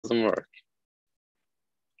doesn't work.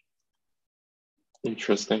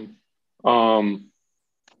 Interesting. I'll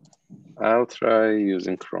try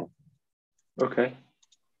using Chrome. Okay.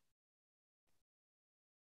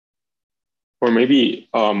 Or maybe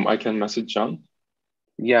I can message John.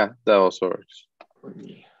 Yeah, that also works. For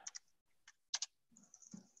me.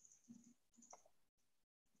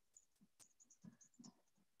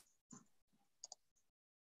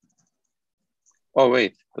 Oh,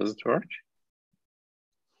 wait, does it work?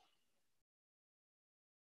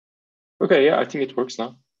 Okay, yeah, I think it works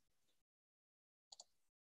now.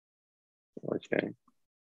 Okay.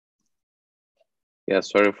 Yeah,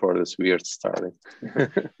 sorry for this weird starting.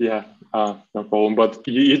 Yeah, no problem. But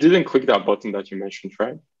you didn't click that button that you mentioned,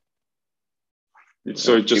 right?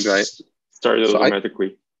 So it just started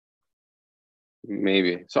automatically.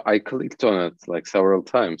 Maybe. So I clicked on it like several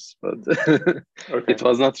times, but okay. It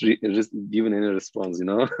was not just given any response, you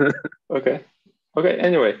know? Okay. Okay,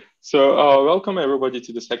 anyway, so welcome everybody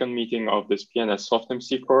to the second meeting of this PNS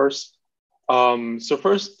SoftMC course. So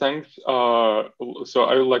first, thanks. So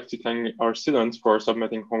I would like to thank our students for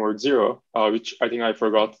submitting homework 0, which I think I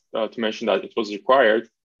forgot to mention that it was required.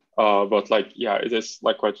 But like, yeah, it is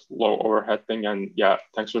like quite low overhead thing, and yeah,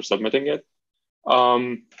 thanks for submitting it.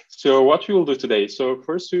 So what we will do today. So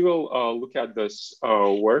first, we will look at this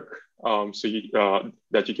work.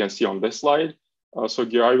 That you can see on this slide. So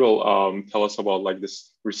Giray will tell us about like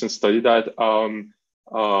this recent study that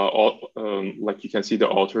like you can see the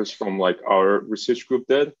authors from like our research group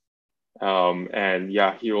did. And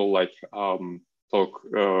yeah, he will like talk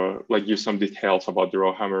like give some details about the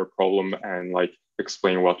RowHammer problem and like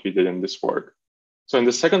explain what we did in this work. So in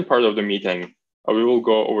the second part of the meeting, we will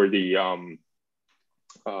go over the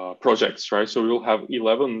projects, right? So we will have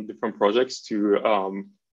 11 different projects to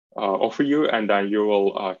offer you, and then you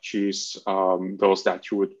will choose those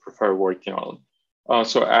that you would prefer working on.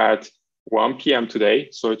 So at 1 p.m. today,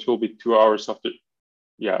 so it will be 2 hours after.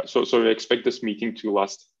 Yeah, so we expect this meeting to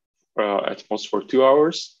last at most for 2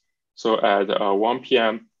 hours. So at 1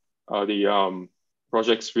 p.m., the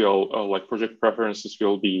projects will, like project preferences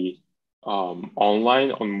will be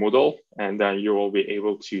online on Moodle, and then you will be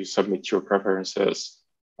able to submit your preferences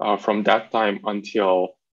from that time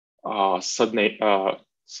until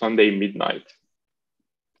Sunday midnight.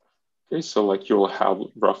 Okay, so like you'll have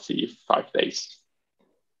roughly 5 days.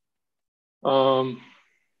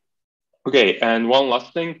 Okay, and one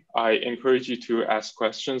last thing, I encourage you to ask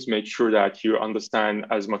questions. Make sure that you understand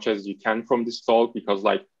as much as you can from this talk, because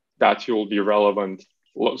like that will be relevant.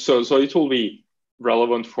 So it will be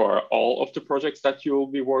relevant for all of the projects that you will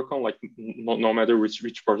be working on, like no matter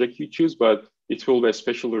which project you choose, but it will be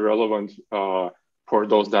especially relevant for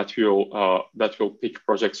those that will pick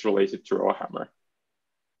projects related to RowHammer.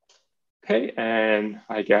 Okay, and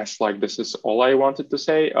I guess like this is all I wanted to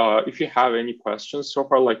say. If you have any questions so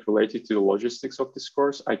far, like related to the logistics of this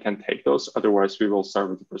course, I can take those. Otherwise, we will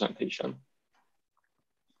start with the presentation.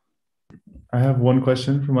 I have one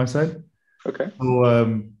question from my side. Okay.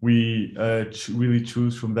 So we really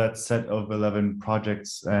choose from that set of 11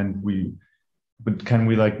 projects, and but can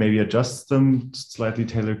we like maybe adjust them slightly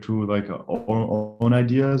tailored to like our own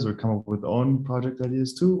ideas, or come up with own project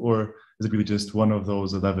ideas too? Or is it really just one of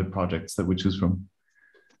those 11 projects that we choose from?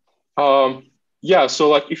 Yeah, so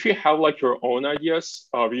like if you have like your own ideas,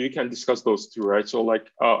 you can discuss those too, right? So like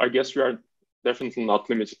I guess we are definitely not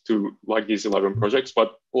limited to like these 11 projects,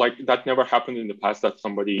 but like that never happened in the past that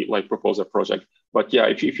somebody like proposed a project. But yeah,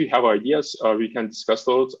 if you have ideas, we can discuss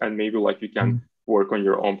those, and maybe like you can work on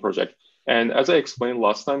your own project. And as I explained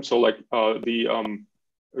last time, so like we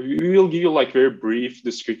will give you like very brief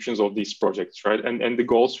descriptions of these projects, right? And the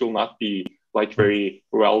goals will not be like very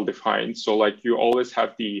well defined. So like you always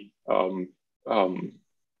have the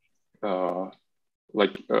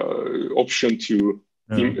option to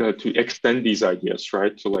extend these ideas,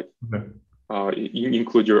 right? So like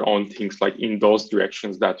include your own things like in those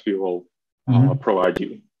directions that we will provide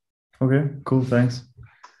you. Okay, cool, thanks.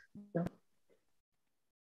 Yeah.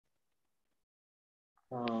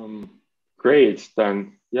 Great,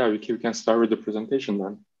 then yeah, we can start with the presentation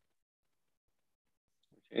then.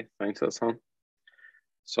 Okay, thanks, Hassan.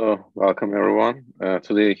 So welcome everyone.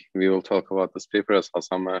 Today we will talk about this paper as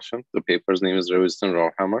Hassan mentioned. The paper's name is Revisiting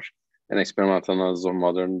RowHammer, an experimental analysis of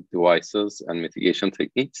modern devices and mitigation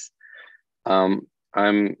techniques.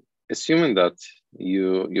 I'm assuming that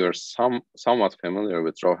you're somewhat familiar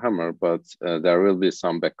with RowHammer, but there will be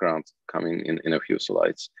some background coming in a few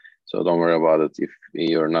slides. So don't worry about it if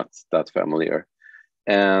you're not that familiar.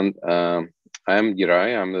 And I'm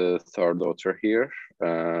Giray, I'm the third author here.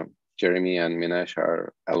 Jeremy and Minesh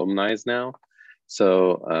are alumni now.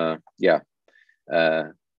 So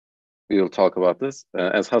we will talk about this.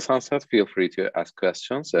 As Hassan said, feel free to ask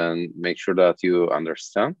questions and make sure that you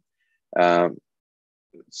understand.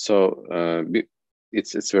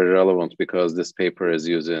 It's very relevant because this paper is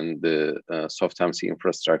using the SoftMC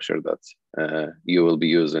infrastructure that you will be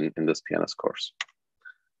using in this PNS course.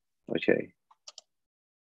 Okay.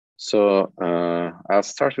 So I'll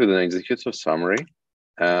start with an executive summary.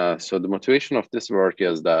 So the motivation of this work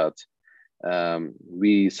is that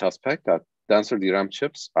we suspect that denser DRAM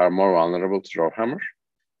chips are more vulnerable to RowHammer,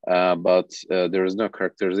 but there is no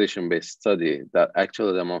characterization-based study that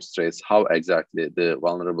actually demonstrates how exactly the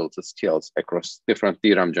vulnerability scales across different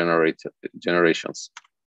DRAM generations.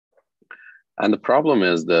 And the problem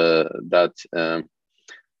is that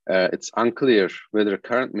it's unclear whether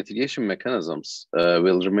current mitigation mechanisms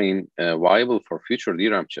will remain viable for future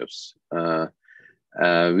DRAM chips,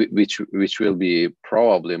 which will be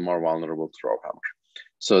probably more vulnerable to RowHammer.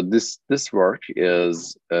 So this work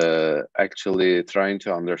is actually trying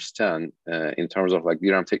to understand in terms of like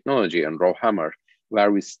DRAM technology and RowHammer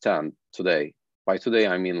where we stand today. By today,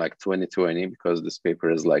 I mean like 2020, because this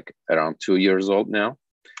paper is like around 2 years old now,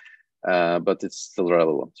 but it's still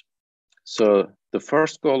relevant. So the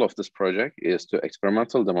first goal of this project is to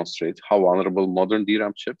experimentally demonstrate how vulnerable modern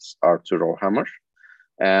DRAM chips are to RowHammer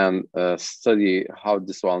and study how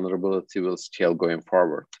this vulnerability will scale going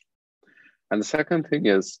forward. And the second thing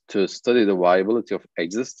is to study the viability of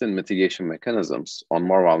existing mitigation mechanisms on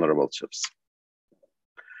more vulnerable chips.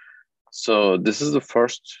 So this is the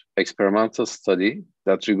first experimental study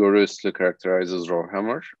that rigorously characterizes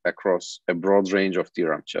RowHammer across a broad range of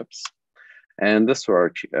DRAM chips. And this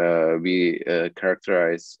work, we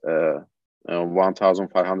characterize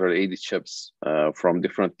 1,580 chips from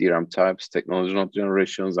different DRAM types, technology node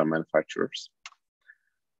generations, and manufacturers.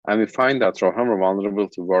 And we find that RowHammer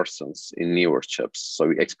vulnerability worsens in newer chips. So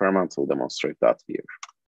we experimentally demonstrate that here.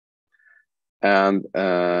 And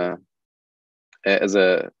as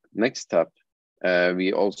a next step,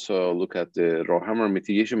 we also look at the RowHammer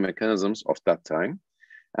mitigation mechanisms of that time.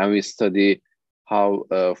 And we study how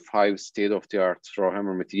 5 state-of-the-art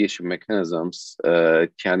RowHammer mitigation mechanisms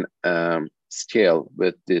can scale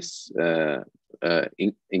with this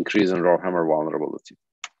increase in RowHammer vulnerability.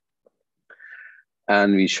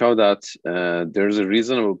 And we show that there's a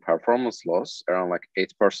reasonable performance loss, around like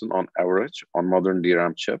 8% on average on modern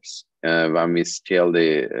DRAM chips when we scale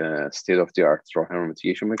the state-of-the-art RowHammer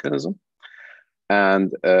mitigation mechanism.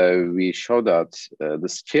 And we show that the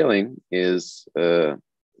scaling is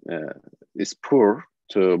poor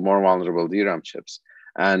to more vulnerable DRAM chips.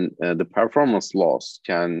 And the performance loss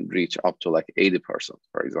can reach up to like 80%,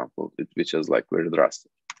 for example, which is like very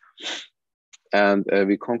drastic. And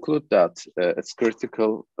we conclude that it's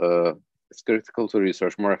critical to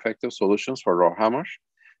research more effective solutions for RowHammer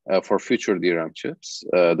for future DRAM chips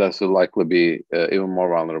that will likely be even more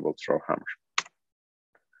vulnerable to RowHammer.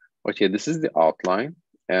 Okay, this is the outline,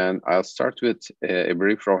 and I'll start with a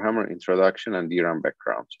brief RowHammer introduction and DRAM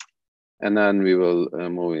background. And then we will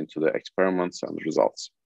move into the experiments and results.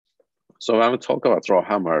 So when we talk about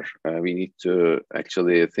RowHammer, we need to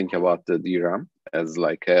actually think about the DRAM as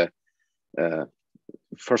like a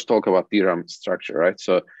first talk about DRAM structure, right?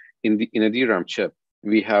 So in a DRAM chip,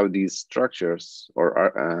 we have these structures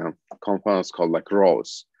or components called like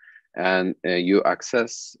rows, and you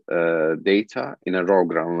access data in a row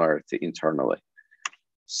granularity internally.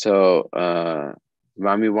 So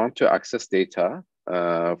when we want to access data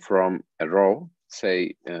from a row,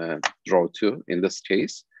 say row 2 in this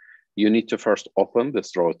case, you need to first open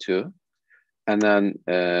this row 2 and then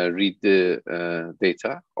read the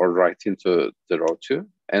data or write into the row 2.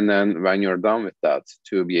 And then when you're done with that,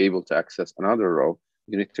 to be able to access another row,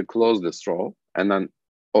 you need to close this row and then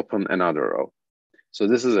open another row. So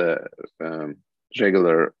this is a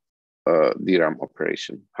regular DRAM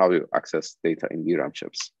operation, how you access data in DRAM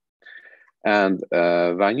chips. And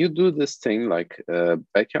when you do this thing like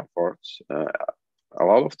back and forth, a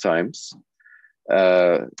lot of times,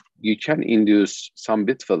 you can induce some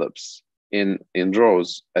bit flips in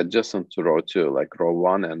rows adjacent to row 2, like row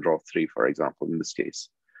 1 and row 3, for example, in this case.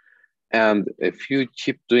 And if you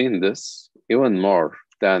keep doing this even more,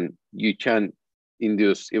 then you can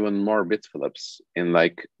induce even more bit flips in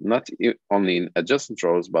like not only in adjacent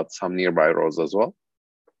rows, but some nearby rows as well.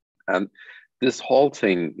 And this whole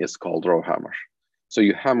thing is called RowHammer. So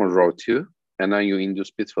you hammer row 2, and then you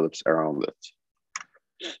induce bit flips around it.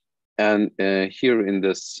 And here in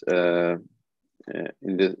this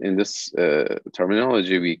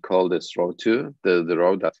terminology, we call this row 2 the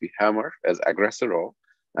row that we hammer as aggressor row,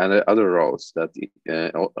 and the other rows that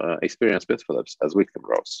experience bit flips as victim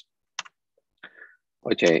rows.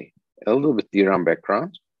 Okay, a little bit DRAM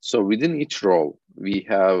background. So within each row, we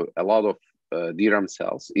have a lot of DRAM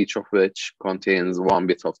cells, each of which contains 1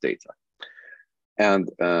 bit of data. And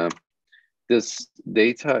this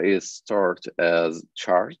data is stored as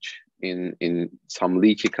charge in some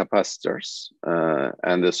leaky capacitors.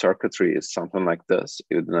 And the circuitry is something like this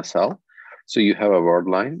within a cell. So you have a word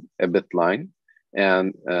line, a bit line,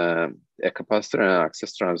 and a capacitor and an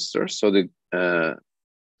access transistor. So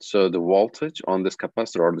the voltage on this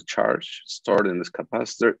capacitor, or the charge stored in this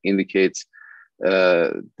capacitor, indicates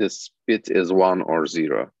this bit is 1 or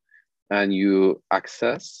 0. And you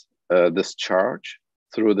access this charge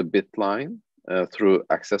through the bit line, through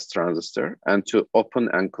access transistor. And to open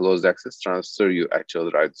and close the access transistor, you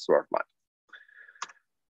actually write this word line.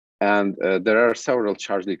 And there are several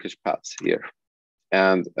charge leakage paths here.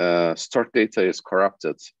 And stored data is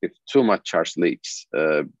corrupted if too much charge leaks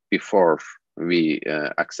before we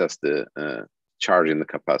access the charge in the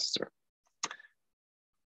capacitor.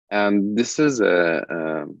 And this is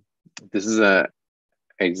a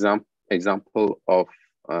example of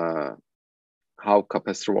how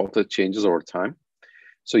capacitor voltage changes over time.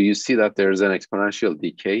 So you see that there's an exponential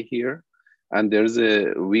decay here, and there's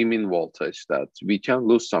a Vmin voltage that we can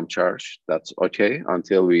lose some charge. That's okay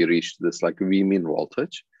until we reach this like Vmin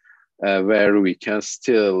voltage, where we can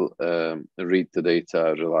still read the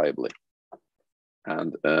data reliably.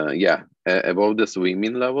 And above this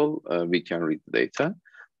Vmin level, we can read the data.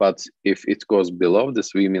 But if it goes below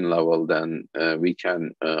this Vmin level, then we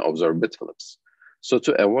can observe bit flips. So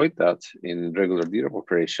to avoid that in regular DRAM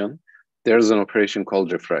operation, there's an operation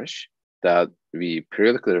called refresh that we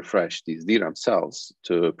periodically refresh these DRAM cells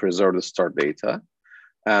to preserve the stored data.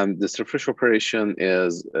 And this refresh operation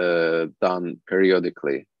is done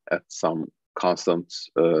periodically at some constant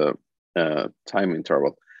time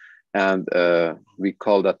interval. And we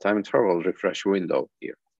call that time interval refresh window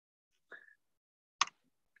here.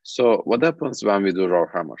 So what happens when we do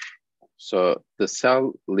RowHammer? So the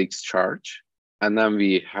cell leaks charge, and then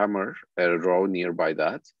we hammer a row nearby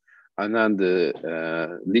that. And then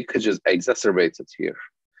the leakage is exacerbated here.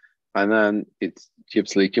 And then it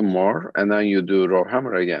keeps leaking more. And then you do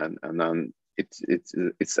RowHammer again. And then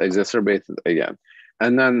it's exacerbated again.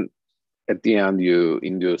 And then at the end, you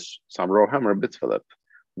induce some RowHammer bit flip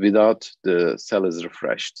without the cell is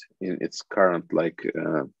refreshed in its current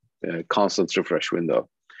constant refresh window.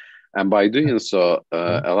 And by doing so,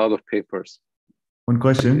 a lot of papers. One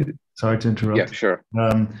question. Sorry to interrupt. Yeah, sure.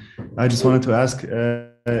 I just wanted to ask,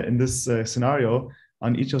 in this scenario,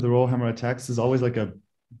 on each of the RowHammer attacks, there's always like a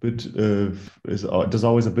bit does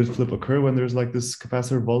always a bit flip occur when there's like this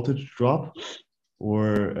capacitor voltage drop?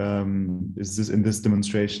 Or is this in this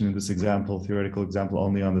demonstration, in this example, theoretical example,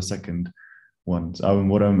 only on the second one?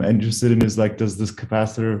 What I'm interested in is like, does this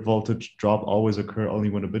capacitor voltage drop always occur only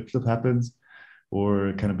when a bit flip happens?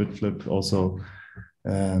 Or can a bit flip also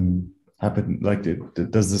happen? Like,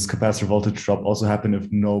 does this capacitor voltage drop also happen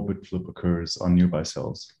if no bit flip occurs on nearby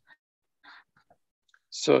cells?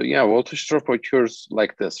 So yeah, voltage drop occurs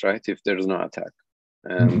like this, right? If there's no attack,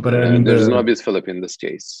 and but I mean, there's no bit flip in this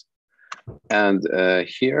case. And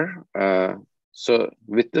here, so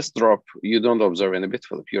with this drop, you don't observe any bit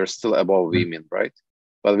flip. You're still above Vmin, right?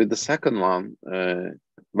 But with the second one,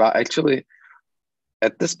 well, actually,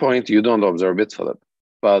 at this point, you don't observe bit flip.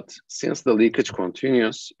 But since the leakage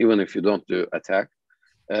continues, even if you don't do attack,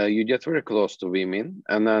 you get very close to Vmin.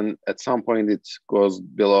 And then at some point, it goes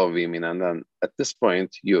below Vmin. And then at this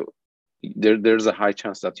point, there's a high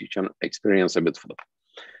chance that you can experience a bit flip.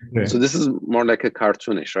 Okay. So this is more like a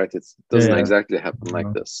cartoonish, right? It doesn't exactly happen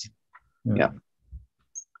like this. Yeah.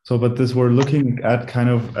 So, but this, we're looking at kind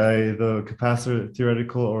of the capacitor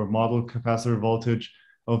theoretical or model capacitor voltage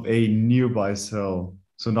of a nearby cell.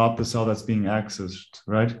 So not the cell that's being accessed,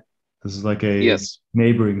 right? This is like a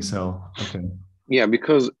neighboring cell. Okay. Yeah,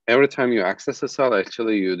 because every time you access a cell,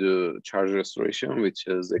 actually you do charge restoration, which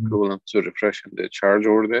is equivalent to refreshing the charge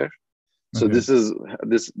over there. So this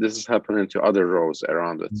is happening to other rows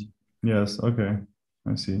around it. Yes. Okay.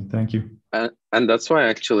 I see. Thank you. And that's why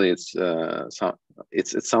actually it's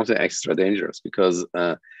something extra dangerous, because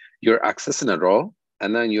you're accessing a row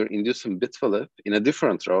and then you're inducing bit flip in a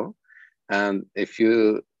different row. And if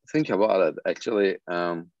you think about it, actually,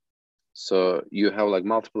 so you have like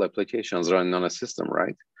multiple applications running on a system,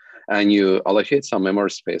 right? And you allocate some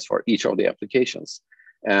memory space for each of the applications.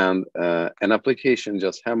 And an application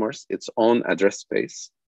just hammers its own address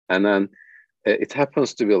space. And then it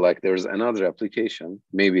happens to be like there's another application,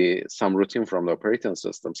 maybe some routine from the operating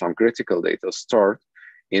system, some critical data stored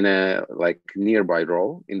in a like nearby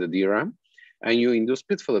row in the DRAM. And you induce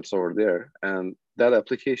bit flips over there. And that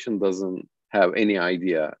application doesn't have any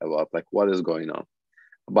idea about like what is going on.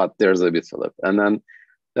 but there's a bit flip. And then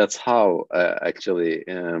that's how actually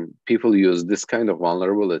people use this kind of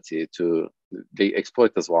vulnerability they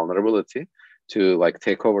exploit this vulnerability to like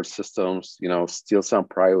take over systems, you know, steal some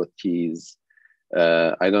private keys,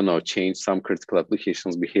 I don't know, change some critical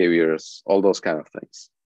applications behaviors, all those kind of things.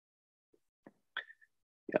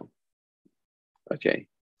 Yeah. Okay.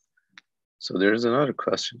 So there's another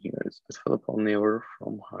question here. Is bit flip only ever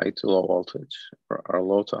from high to low voltage, or are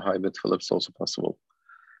low to high bit flips also possible?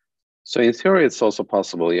 So in theory, it's also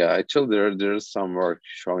possible. Yeah, actually, there's some work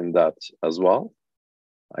showing that as well,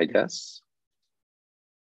 I guess.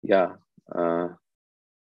 Yeah.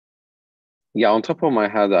 Yeah, on top of my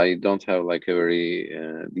head, I don't have like a very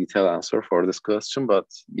detailed answer for this question, but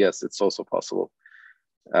yes, it's also possible.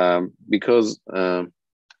 Because the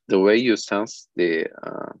way you sense the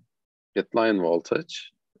bit line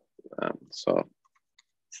voltage, so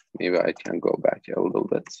maybe I can go back a little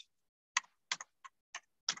bit.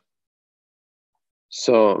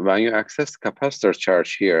 So when you access the capacitor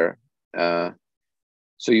charge here,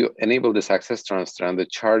 so you enable this access transfer and the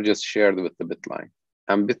charge is shared with the bit line.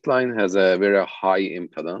 And bit line has a very high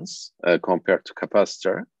impedance compared to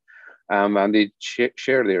capacitor. And they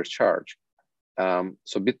share their charge.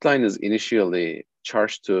 So bit line is initially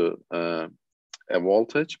charged to a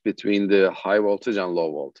voltage between the high voltage and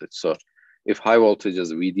low voltage. So if high voltage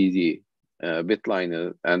is VDD, bit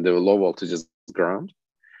line and the low voltage is ground,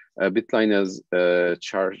 bit line is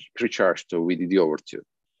pre-charged to VDD over 2.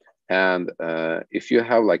 And if you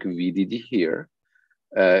have like VDD here,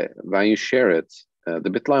 when you share it, the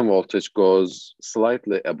bit line voltage goes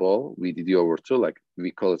slightly above VDD over 2, like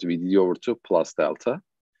we call it VDD over 2 plus delta.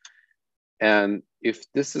 And if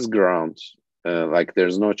this is ground, like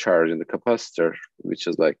there's no charge in the capacitor, which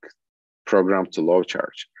is like programmed to low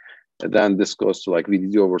charge, then this goes to like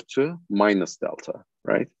VDD over 2 minus delta,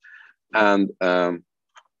 right? And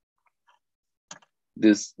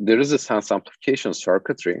there is a sense amplification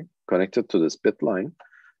circuitry connected to this bit line,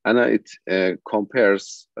 and it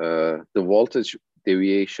compares the voltage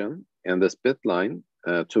deviation in this bit line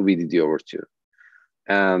to VDD over 2.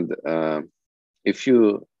 And if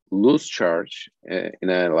you lose charge in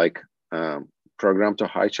a like program to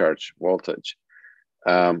high charge voltage,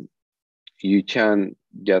 you can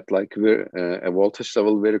get like a voltage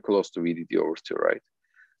level very close to VDD over 2, right?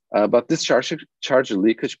 But this charge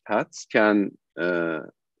leakage paths can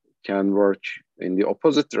work in the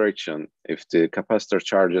opposite direction if the capacitor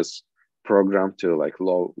charge is programmed to like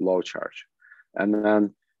low charge. And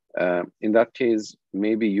then in that case,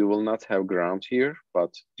 maybe you will not have ground here,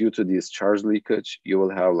 but due to this charge leakage, you will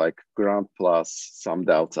have like ground plus some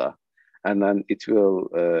delta. And then it will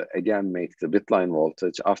again make the bit line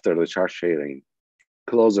voltage after the charge sharing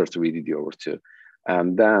closer to VDD over 2.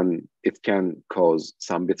 And then it can cause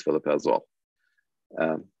some bit flip as well.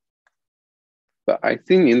 But I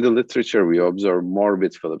think in the literature, we observe more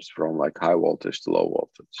bit flips from like high voltage to low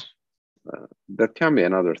voltage. That can be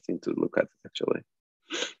another thing to look at, actually.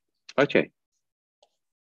 Okay.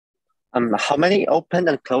 How many open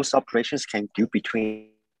and close operations can you do between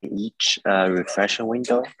each refreshing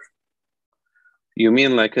window? You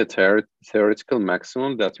mean like a theoretical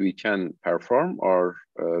maximum that we can perform, or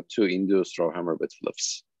to induce RowHammer bit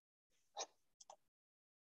flips?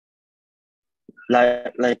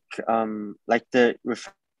 Like the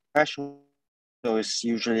refresh window is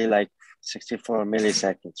usually like 64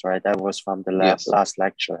 milliseconds, right? That was from the last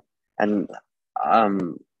lecture. And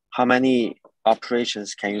how many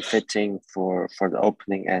operations can you fit in for the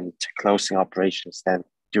opening and closing operations then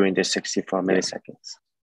during the 64 milliseconds?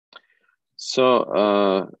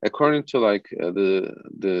 So according to like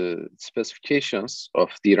the specifications of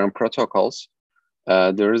DRAM protocols,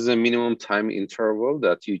 there is a minimum time interval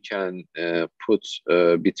that you can put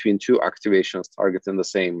between two activations targeting the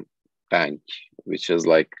same bank, which is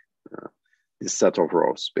like this set of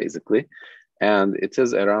rows basically. And it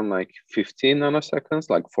is around like 15 nanoseconds,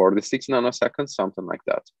 like 46 nanoseconds, something like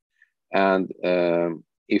that. And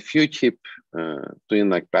if you keep doing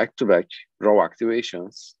like back-to-back row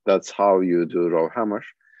activations, that's how you do RowHammer.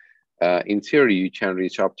 In theory, you can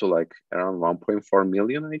reach up to like around 1.4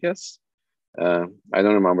 million, I guess. I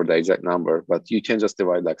don't remember the exact number, but you can just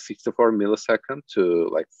divide like 64 milliseconds to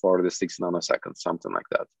like 46 nanoseconds, something like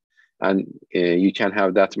that. And you can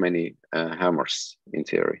have that many hammers in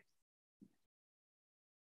theory.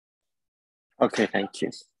 Okay, thank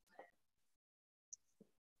you.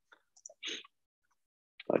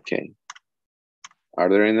 Okay. Are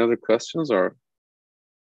there any other questions or?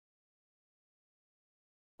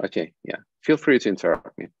 Okay, yeah. Feel free to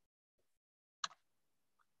interrupt me.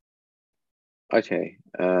 Okay.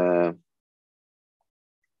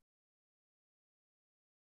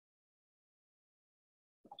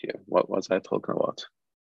 Okay, what was I talking about?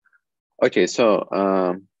 Okay,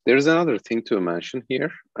 so there's another thing to mention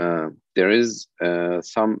here. There is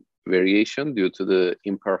some variation due to the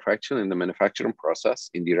imperfection in the manufacturing process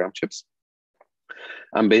in DRAM chips.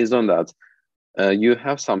 And based on that, you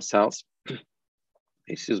have some cells,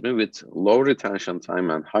 excuse me, with low retention time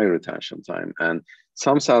and high retention time. And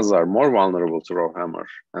some cells are more vulnerable to RowHammer,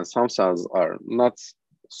 and some cells are not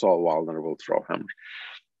so vulnerable to RowHammer.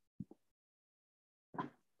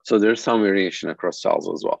 So there's some variation across cells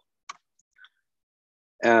as well.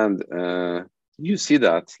 And you see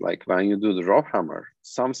that like when you do the RowHammer,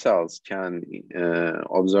 some cells can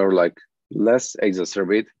observe like less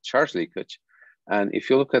exacerbated charge leakage. And if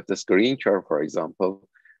you look at this green curve, for example,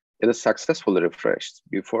 it is successfully refreshed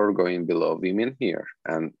before going below Vmin here,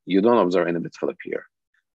 and you don't observe any bit flip here.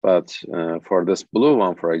 But for this blue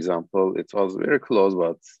one, for example, it was very close,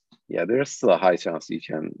 but yeah, there's still a high chance you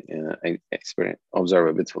can observe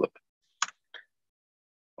a bit flip.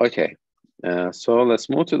 Okay, so let's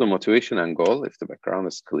move to the motivation and goal if the background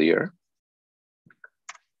is clear.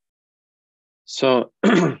 So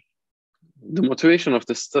the motivation of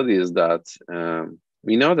the study is that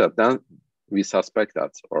we know that then we suspect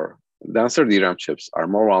that or denser DRAM chips are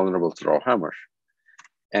more vulnerable to RowHammer.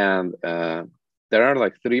 And there are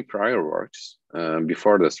like 3 prior works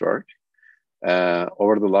before this work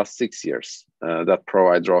over the last 6 years that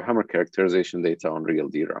provide RowHammer characterization data on real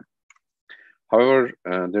DRAM. However,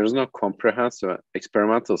 there is no comprehensive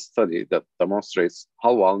experimental study that demonstrates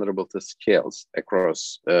how vulnerability scales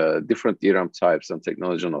across different DRAM types and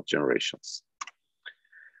technology node generations.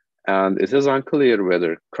 And it is unclear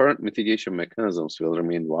whether current mitigation mechanisms will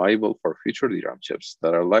remain viable for future DRAM chips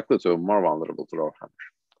that are likely to be more vulnerable to RowHammer.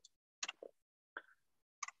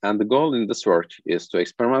 And the goal in this work is to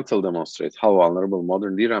experimentally demonstrate how vulnerable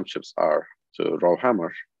modern DRAM chips are to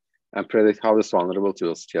RowHammer and predict how this vulnerability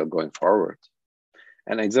will scale going forward,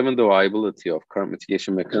 and examine the viability of current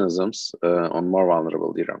mitigation mechanisms on more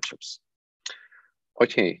vulnerable DRAM chips.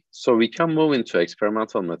 Okay, so we can move into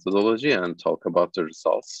experimental methodology and talk about the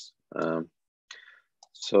results. I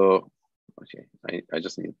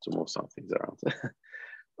just need to move some things around.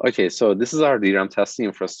 Okay, so this is our DRAM testing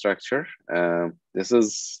infrastructure. This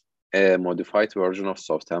is a modified version of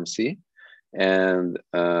SoftMC. And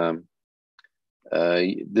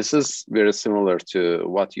this is very similar to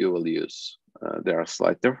what you will use. There are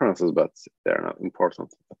slight differences, but they're not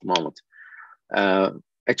important at the moment.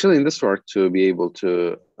 Actually, in this work, to be able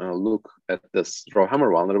to look at this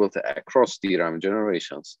RowHammer vulnerability across DRAM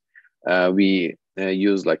generations, we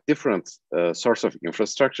use like different sorts of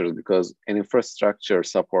infrastructures because an infrastructure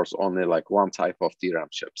supports only like one type of DRAM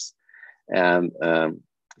chips. And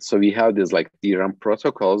so we have these like DRAM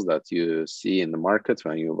protocols that you see in the market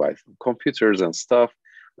when you buy computers and stuff.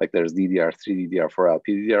 Like there's DDR3, DDR4,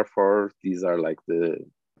 LPDDR4. These are like the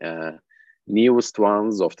newest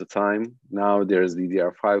ones of the time. Now there's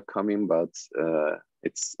DDR5 coming, but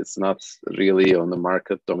it's not really on the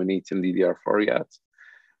market dominating DDR4 yet.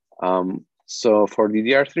 So for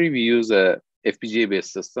DDR3, we use a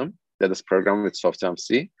FPGA-based system that is programmed with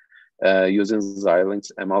SoftMC using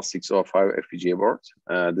Xilinx ML605 FPGA board.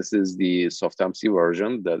 This is the SoftMC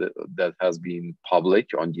version that has been public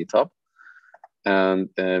on GitHub. And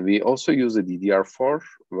we also use a DDR4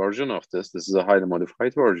 version of this. This is a highly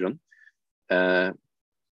modified version. And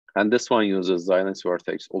this one uses Xilinx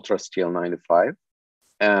Vertex UltraScale 95.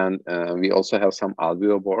 And we also have some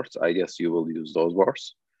Alveo boards. I guess you will use those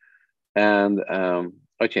boards. And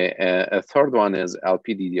a third one is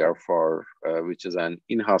LPDDR4, which is an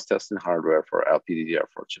in-house testing hardware for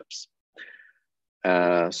LPDDR4 chips.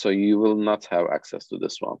 So you will not have access to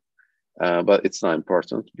this one. But it's not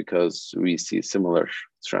important because we see similar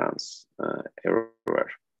trends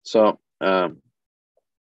everywhere. So,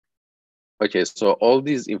 so all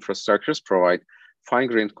these infrastructures provide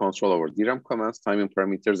fine-grained control over DRAM commands, timing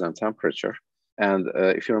parameters, and temperature. And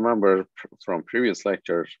if you remember from previous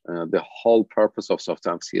lecture, the whole purpose of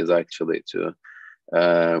SoftMC is actually to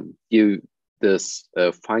give this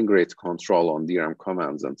fine-grained control on DRAM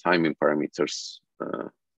commands and timing parameters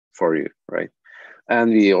for you, right?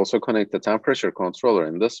 And we also connect the temperature controller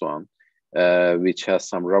in this one, which has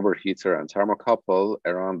some rubber heater and thermocouple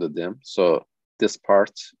around the DIMM. So this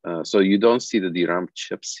part, so you don't see the DRAM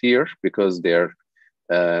chips here because they're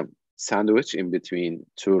sandwiched in between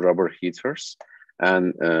 2 rubber heaters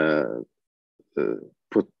and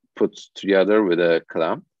put together with a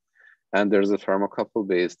clamp. And there's a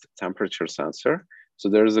thermocouple-based temperature sensor. So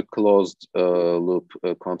there's a closed loop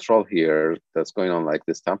control here that's going on like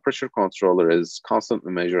this. Temperature controller is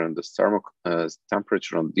constantly measuring this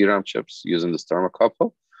temperature on DRAM chips using this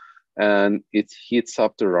thermocouple. and it heats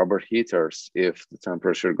up the rubber heaters if the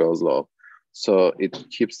temperature goes low. So it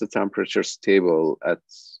keeps the temperature stable at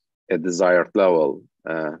a desired level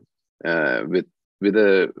with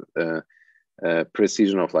a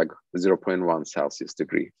precision of like 0.1 Celsius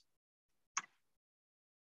degree.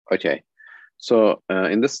 Okay, so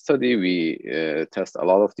in this study, we test a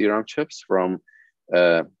lot of DRAM chips from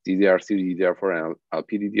DDR3, DDR4, and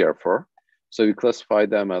LPDDR4. So we classify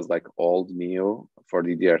them as like old, new for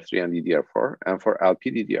DDR3 and DDR4. And for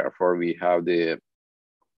LPDDR4,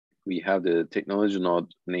 we have the technology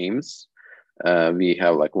node names. We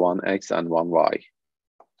have like 1X and 1Y.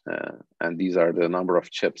 And these are the number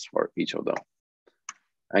of chips for each of them.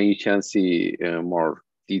 And you can see more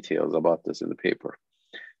details about this in the paper.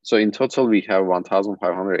 So in total, we have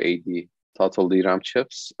 1,580 total DRAM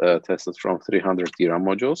chips tested from 300 DRAM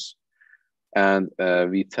modules. And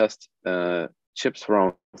we test chips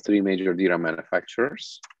from 3 major DRAM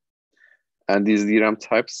manufacturers. And these DRAM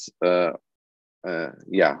types, I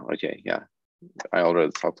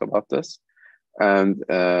already talked about this. And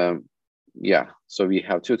so we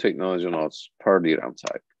have 2 technology nodes per DRAM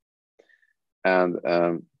type. And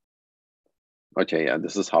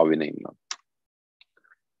this is how we name them.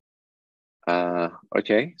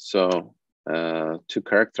 To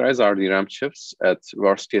characterize our DRAM chips at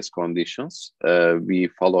worst case conditions, we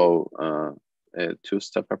follow a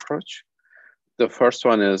 2-step approach. The first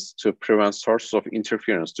one is to prevent sources of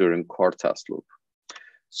interference during core test loop.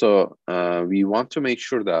 So we want to make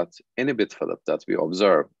sure that any bit flip that we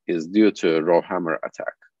observe is due to RowHammer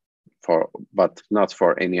attack, but not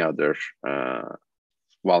for any other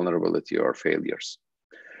vulnerability or failures.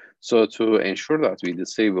 So to ensure that we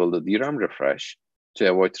disable the DRAM refresh to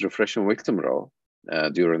avoid refreshing victim row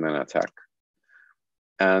during an attack.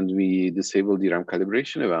 And we disable DRAM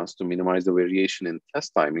calibration events to minimize the variation in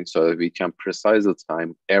test timing so that we can precisely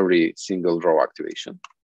time every single row activation.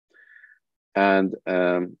 And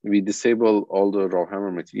we disable all the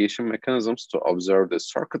RowHammer mitigation mechanisms to observe the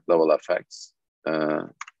circuit level effects.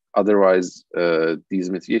 Otherwise,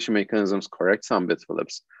 these mitigation mechanisms correct some bit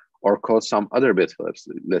flips or cause some other bit flips.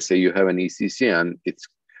 Let's say you have an ECC and it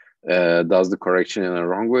does the correction in a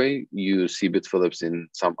wrong way. You see bit flips in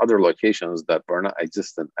some other locations that were not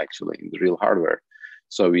existent actually in the real hardware.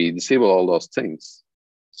 So we disable all those things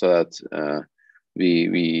so that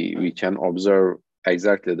we can observe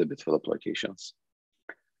exactly the bit flip locations.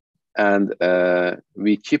 And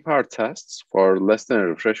we keep our tests for less than a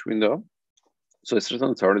refresh window. So it's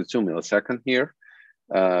written 32 milliseconds here.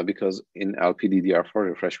 Because in LPDDR4,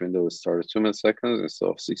 refresh window is 32 milliseconds instead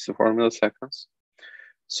of 64 milliseconds.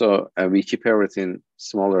 So we keep everything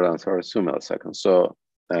smaller than 32 milliseconds. So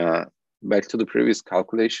back to the previous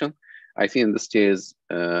calculation, I think in this case,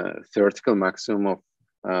 theoretical maximum of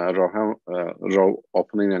row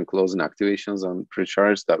opening and closing activations and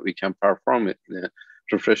pre-charge that we can perform in the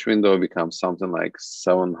refresh window becomes something like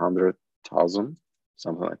 700,000,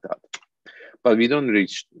 something like that. But we don't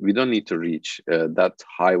need to reach that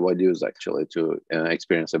high values actually to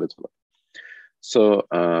experience a bit flip. So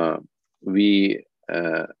we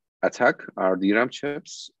attack our DRAM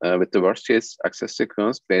chips with the worst case access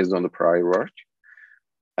sequence based on the prior work.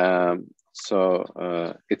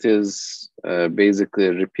 It is basically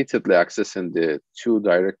repeatedly accessing the 2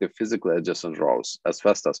 directly physically adjacent rows as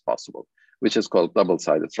fast as possible, which is called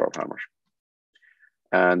double-sided RowHammer.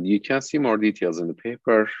 And you can see more details in the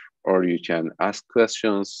paper, or you can ask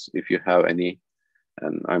questions if you have any,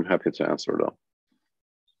 and I'm happy to answer them.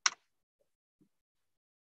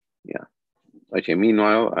 Yeah. Okay,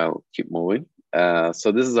 meanwhile, I'll keep moving.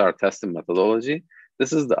 So this is our testing methodology.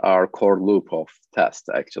 This is our core loop of test,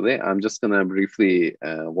 actually. I'm just gonna briefly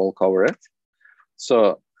walk over it.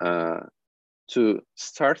 So to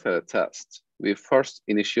start a test, we first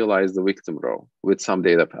initialize the victim row with some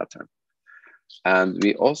data pattern. And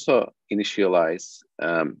we also initialize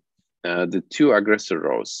the 2 aggressor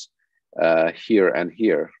rows here and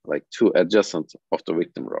here, like 2 adjacent of the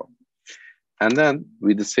victim row. And then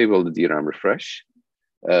we disable the DRAM refresh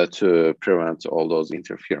to prevent all those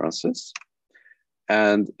interferences.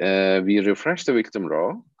 And we refresh the victim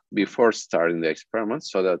row before starting the experiment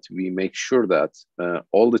so that we make sure that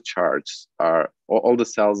all the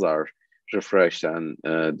cells are refreshed and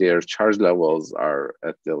their charge levels are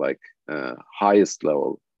at the highest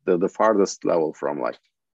level, the farthest level from like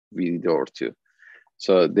VDD or 2.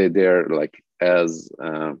 So they're like as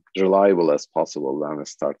reliable as possible when we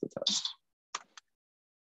start the test.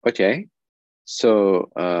 Okay, so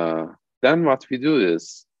then what we do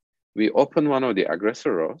is we open one of the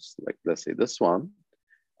aggressor rows, like let's say this one,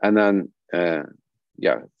 and then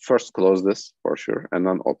first close this for sure, and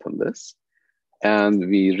then open this. And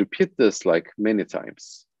we repeat this like many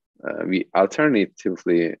times. We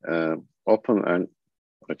alternatively open and,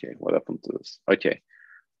 okay, what happened to this? Okay,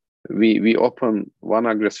 we open one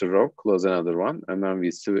aggressor row, close another one, and then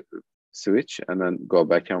we switch and then go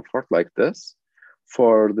back and forth like this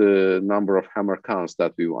for the number of hammer counts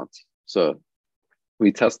that we want. So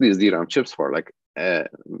we test these DRAM chips for like a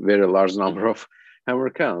very large number of hammer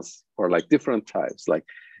counts for like different types. Like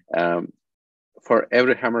for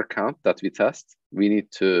every hammer count that we test, we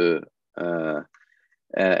need to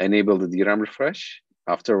enable the DRAM refresh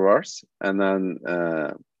afterwards, and then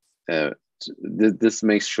this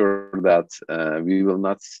makes sure that we will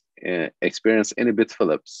not experience any bit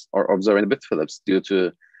flips or observe any bit flips due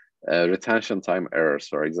to retention time errors,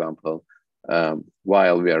 for example,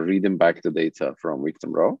 while we are reading back the data from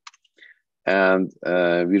victim row. And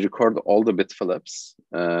we record all the bit flips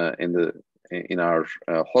in our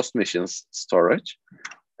host machine's storage.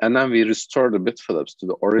 And then we restore the bit flips to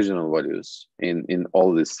the original values in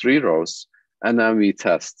all these three rows. And then we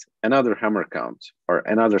test another hammer count or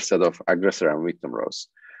another set of aggressor and victim rows.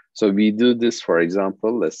 So we do this, for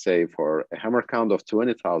example, let's say for a hammer count of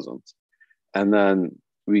 20,000, and then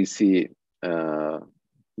we see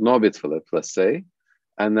no bit flip, let's say,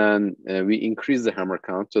 and then we increase the hammer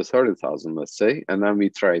count to 30,000, let's say, and then we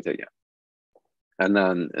try it again. And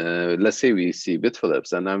then let's say we see bit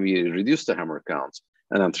flips, and then we reduce the hammer count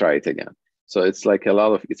and then try it again. So it's like a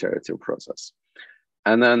lot of iterative process.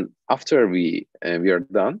 And then after we are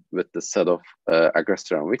done with the set of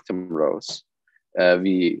aggressor and victim rows,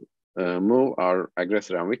 we move our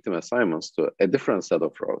aggressor and victim assignments to a different set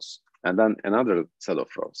of rows, and then another set of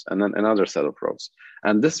rows, and then another set of rows.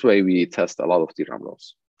 And this way we test a lot of DRAM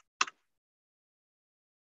rows.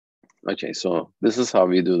 Okay, so this is how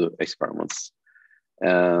we do the experiments.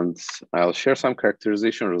 And I'll share some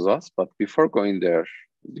characterization results, but before going there,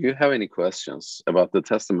 do you have any questions about the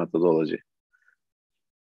testing methodology?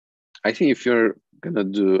 I think if you're gonna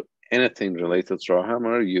do anything related to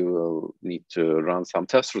RowHammer, you will need to run some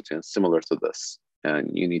test routines similar to this.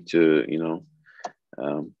 And you need to,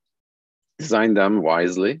 design them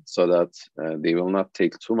wisely so that they will not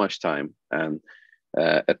take too much time. And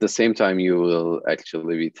at the same time, you will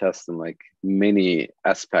actually be testing like many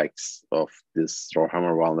aspects of this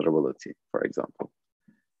RowHammer vulnerability, for example.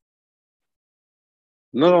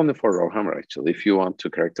 Not only for RowHammer, actually, if you want to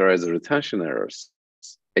characterize the retention errors,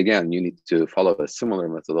 again, you need to follow a similar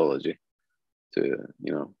methodology to,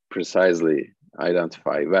 precisely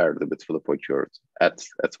identify where the bit flip occurred, at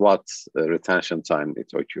what retention time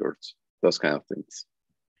it occurred, those kind of things.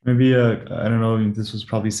 Maybe, I don't know, this was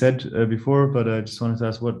probably said before, but I just wanted to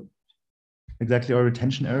ask what exactly are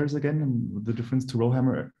retention errors again, and the difference to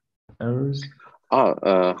RowHammer errors?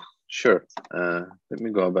 Sure. Let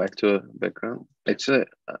me go back to background. Actually,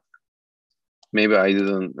 maybe I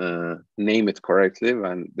didn't name it correctly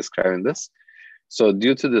when describing this. So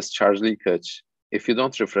due to this charge leakage, if you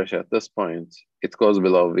don't refresh at this point, it goes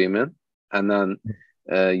below Vmin, and then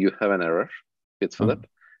you have an error, bit flip.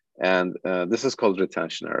 And this is called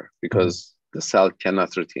retention error because the cell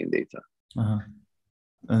cannot retain data.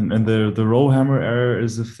 And the RowHammer error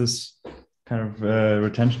is if this kind of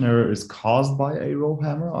retention error is caused by a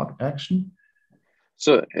RowHammer action?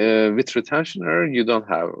 So with retention error, you don't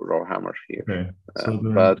have RowHammer here. Okay. So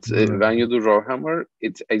but when you do RowHammer,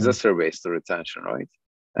 it exacerbates the retention, right?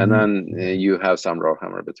 And then you have some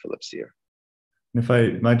RowHammer bit flips here. And if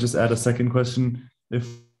I might just add a second question, if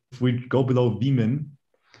we go below Vmin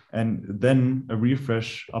and then a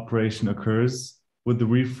refresh operation occurs, would the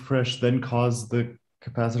refresh then cause the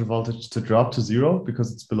capacitor voltage to drop to 0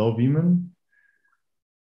 because it's below Vmin?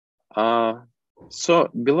 So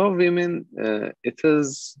below Vmin, it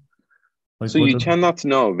is, like, so you cannot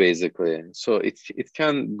know basically. So it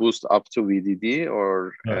can boost up to VDD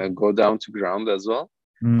or go down to ground as well.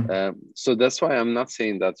 So that's why I'm not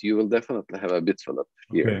saying that you will definitely have a bit flip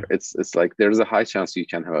here. Okay. It's like there's a high chance you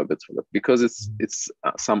can have a bit flip because it's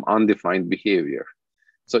some undefined behavior.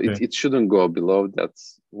 So it shouldn't go below that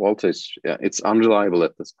voltage. Yeah, it's unreliable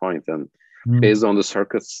at this point, and based on the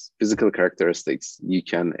circuit's physical characteristics, you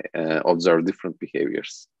can observe different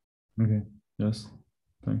behaviors. Okay. Yes.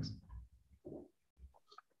 Thanks.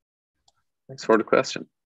 Thanks for the question.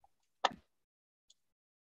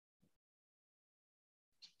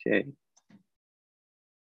 Okay.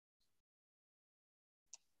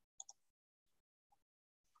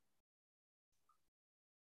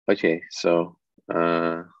 Okay, so we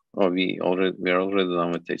are already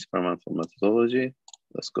done with the experimental methodology.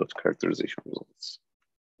 Let's go to characterization results.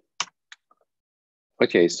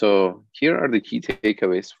 Okay, so here are the key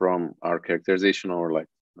takeaways from our characterization over like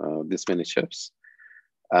this many chips.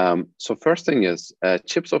 So first thing is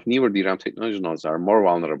chips of newer DRAM technology nodes are more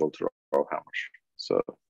vulnerable to RowHammer. So,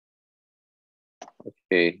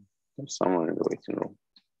 okay, there's someone in the waiting room.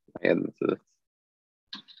 I admitted it.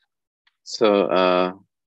 So,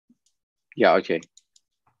 yeah, okay.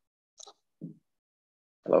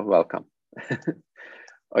 Hello, welcome.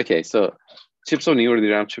 Okay, so chips of newer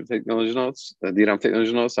DRAM technology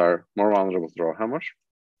nodes are more vulnerable to RowHammer.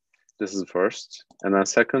 This is first. And then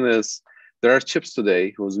second is, there are chips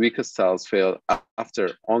today whose weakest cells fail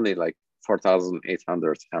after only like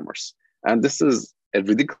 4,800 hammers. And this is a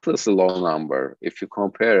ridiculously low number if you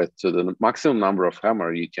compare it to the maximum number of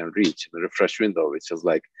hammer you can reach in the refresh window, which is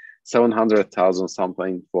like 700,000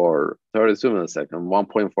 something for 32 milliseconds,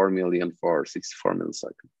 1.4 million for 64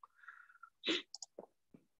 milliseconds.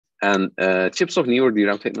 And chips of newer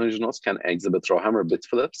DRAM technology nodes can exhibit RowHammer bit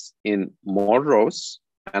flips in more rows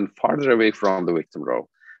and farther away from the victim row.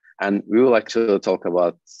 And we will actually talk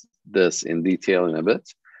about this in detail in a bit.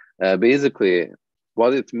 Basically,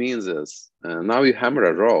 what it means is now you hammer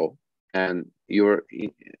a row and you're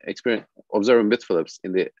observing bit flips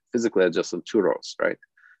in the physically adjacent two rows, right?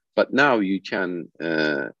 But now you can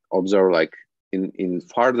observe like in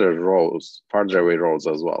farther away rows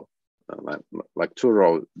as well, like 2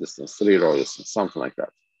 row distance, 3 row distance, something like that.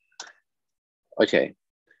 Okay,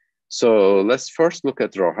 so let's first look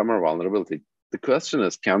at RowHammer vulnerability. The question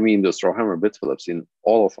is, can we induce RowHammer bit flips in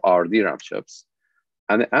all of our DRAM chips?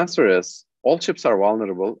 And the answer is, all chips are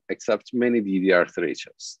vulnerable except many DDR3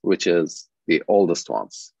 chips, which is the oldest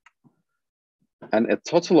ones. And a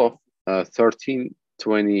total of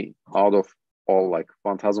 1320 out of all like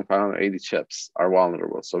 1,580 chips are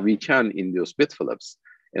vulnerable. So we can induce bit flips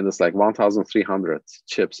in this like 1,300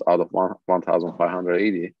 chips out of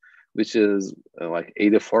 1,580, which is like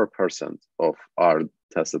 84% of our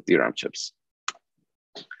tested DRAM chips.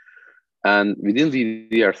 And within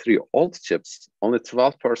DDR3 old chips, only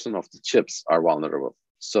 12% of the chips are vulnerable.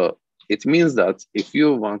 So it means that if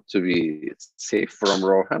you want to be safe from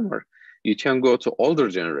RowHammer, you can go to older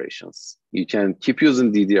generations. You can keep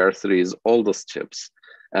using DDR3's oldest chips,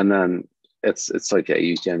 and then it's okay.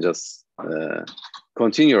 You can just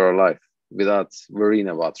continue your life without worrying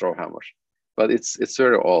about RowHammer. But it's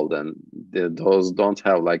very old, and those don't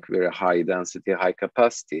have like very high density, high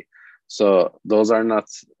capacity. So those are not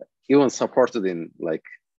even supported in like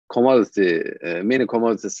commodity, many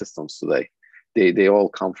commodity systems today. They all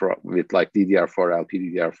come from with like DDR4,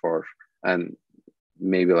 LPDDR4, and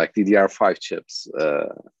maybe like DDR5 chips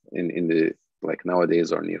in the like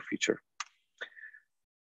nowadays or near future.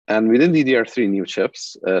 And within DDR3 new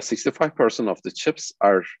chips, 65% of the chips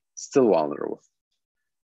are still vulnerable.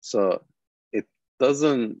 So it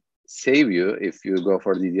doesn't save you if you go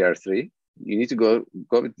for DDR3. You need to go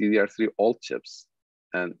with DDR3 old chips.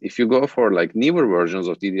 And if you go for like newer versions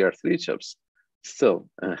of DDR3 chips, still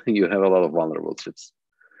you have a lot of vulnerable chips.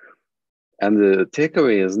 And the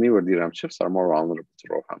takeaway is newer DRAM chips are more vulnerable to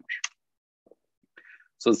RowHammer.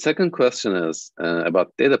 So the second question is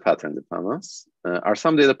about data pattern dependence. Are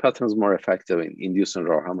some data patterns more effective in inducing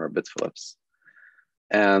RowHammer bit flips?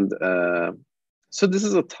 And so this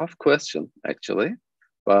is a tough question, actually,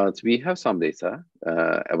 but we have some data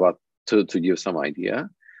about to give some idea.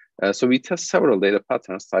 So we test several data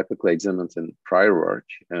patterns typically examined in prior work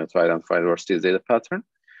to identify the worst case data pattern.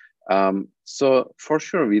 So for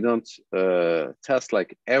sure, we don't test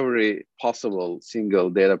like every possible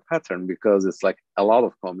single data pattern because it's like a lot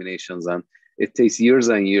of combinations and it takes years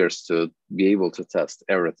and years to be able to test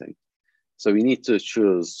everything. So we need to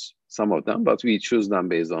choose some of them, but we choose them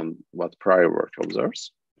based on what prior work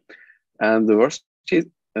observes. And the worst case,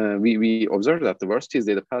 we observe that the worst case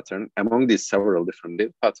data pattern among these several different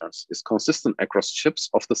data patterns is consistent across chips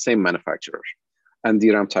of the same manufacturer and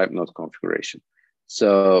DRAM type node configuration.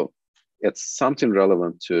 So it's something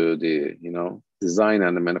relevant to the design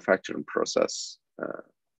and the manufacturing process,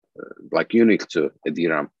 like unique to a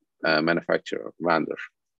DRAM manufacturer vendor.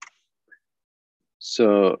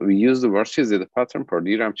 So we use the worst case data pattern per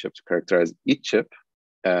DRAM chip to characterize each chip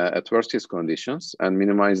at worst case conditions and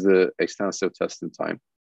minimize the extensive testing time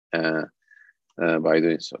by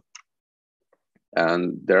doing so.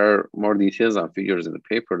 And there are more details and figures in the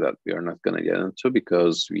paper that we are not going to get into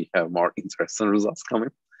because we have more interesting results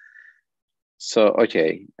coming. So,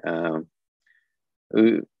 okay.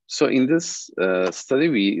 So in this study,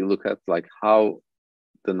 we look at like how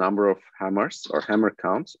the number of hammers or hammer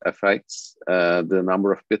counts affects the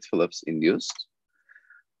number of bit flips induced.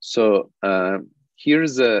 So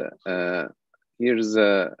here's a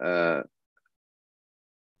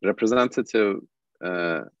representative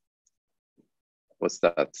what's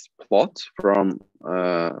that plot from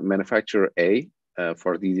manufacturer A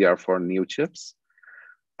for DDR4 new chips.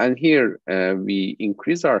 And here we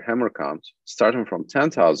increase our hammer count starting from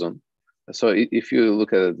 10,000. So if you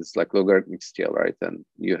look at it, it's like logarithmic scale, right? And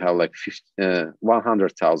you have like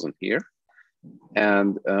 100,000 here.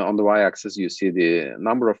 And on the y-axis, you see the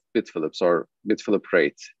number of bit flips or bit flip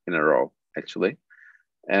rate in a row, actually.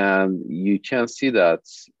 And you can see that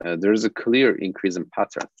there is a clear increase in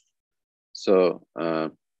pattern. So,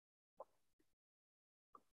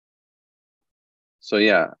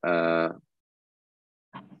 yeah.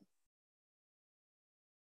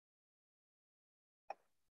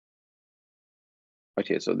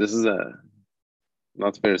 Okay, so this is a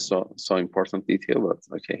not very so important detail, but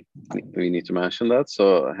okay, we need to mention that.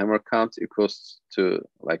 So hammer count equals to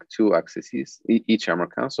like 2 axes, each hammer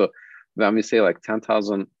count. So when we say like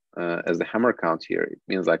 10,000 as the hammer count here, it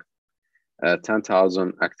means like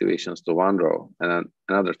 10,000 activations to one row and then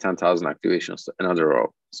another 10,000 activations to another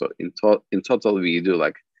row. So in total, we do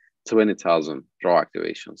like 20,000 row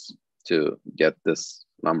activations to get this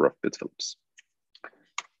number of bit flips.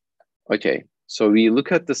 Okay, so we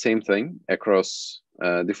look at the same thing across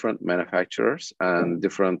different manufacturers and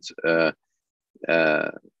different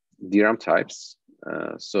DRAM types.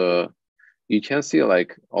 So you can see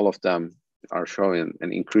like all of them are showing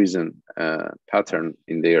an increasing pattern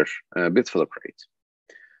in their bit flip rate.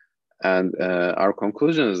 And our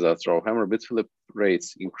conclusion is that RowHammer bit flip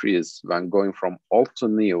rates increase when going from old to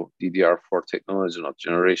new DDR4 technology node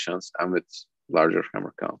generations and with larger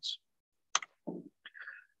hammer counts.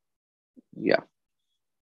 Yeah.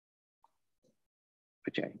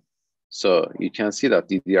 Okay. So you can see that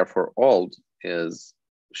DDR4 old is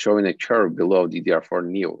showing a curve below DDR4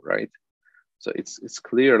 new, right? So it's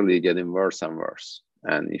clearly getting worse and worse.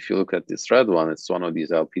 And if you look at this red one, it's one of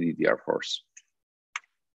these LPDDR4s.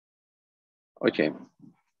 Okay.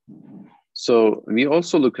 So we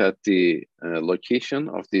also look at the location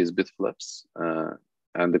of these bit flips.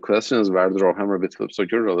 And the question is where the RowHammer bit flips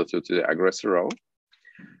occur relative to the aggressor row.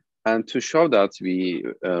 And to show that, we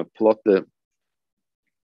plot the,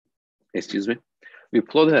 we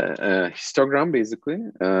plot a histogram basically.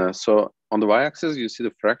 So on the y-axis, you see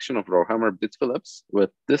the fraction of RowHammer bit flips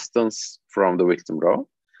with distance from the victim row.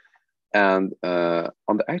 And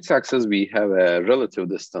on the x-axis, we have a relative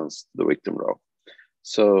distance to the victim row.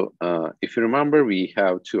 So if you remember, we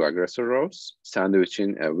have 2 aggressor rows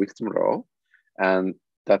sandwiching a victim row. And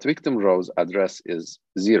that victim row's address is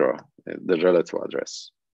 0, the relative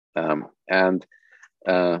address. And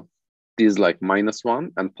these like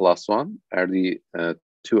 -1 and +1 are the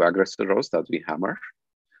 2 aggressor rows that we hammer.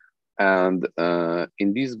 And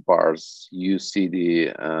in these bars, you see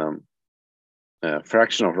the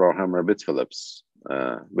fraction of RowHammer bit flips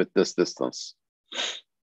with this distance.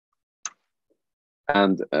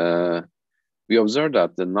 And we observe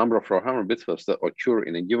that the number of RowHammer bit flips that occur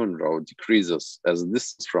in a given row decreases as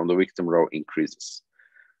distance from the victim row increases.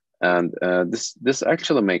 And this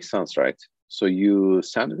actually makes sense, right? So you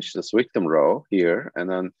sandwich this victim row here, and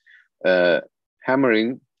then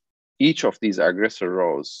hammering each of these aggressor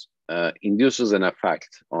rows induces an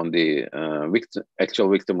effect on the actual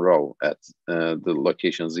victim row at the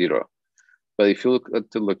location 0. But if you look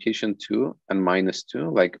at the location 2 and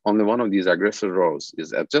 -2, like only one of these aggressor rows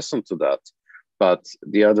is adjacent to that, but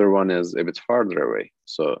the other one is a bit farther away.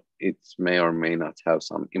 So it may or may not have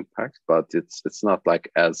some impact, but it's not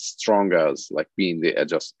like as strong as like being the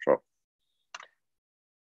adjacent row.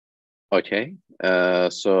 Okay,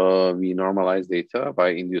 so we normalize data by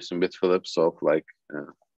inducing bit flips of like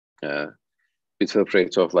bit flip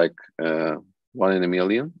rates of like 1 in a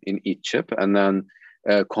million in each chip, and then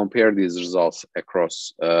compare these results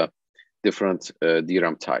across different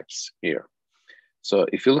DRAM types here. So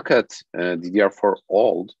if you look at DDR4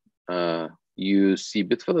 old, you see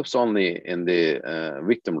bit flips only in the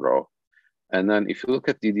victim row. And then if you look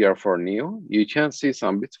at DDR4 new, you can see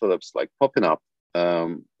some bit flips like popping up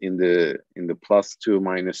in the +2,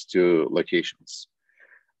 -2 locations.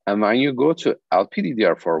 And when you go to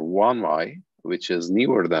LPDDR4 1Y, which is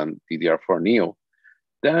newer than DDR4 neo,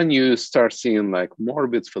 then you start seeing like more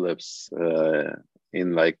bit flips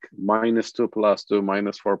in like -2 +2,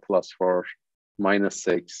 -4 +4,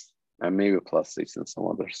 -6, and maybe +6 in some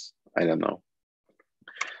others. I don't know.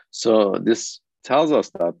 So this tells us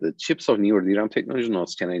that the chips of newer DRAM technology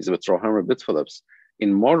nodes can exhibit RowHammer bit flips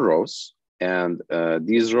in more rows, and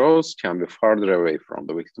these rows can be farther away from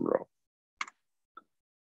the victim row.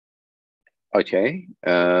 Okay,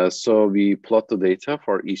 so we plot the data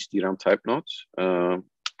for each DRAM type node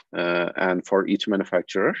and for each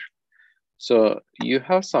manufacturer. So you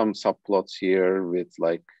have some subplots here with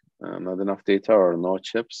like not enough data or no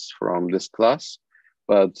chips from this class.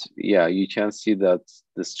 But yeah, you can see that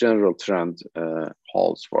this general trend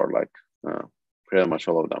holds for like pretty much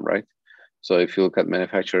all of them, right? So if you look at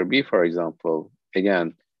manufacturer B, for example, again,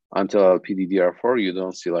 until LPDDR4, you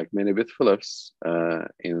don't see like many bit flips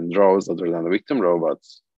in rows other than the victim row, but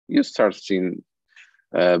you start seeing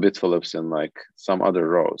bit flips in like some other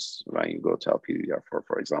rows when you go to LPDDR4,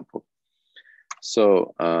 for example.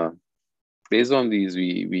 So based on these,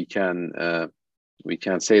 we can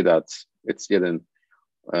say that it's getting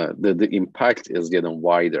the impact is getting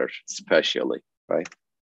wider, spatially, right?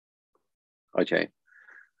 Okay.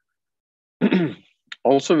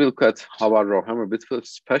 Also, we look at how our RowHammer bit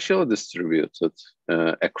flips spatially distributed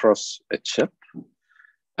across a chip.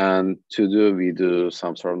 And we do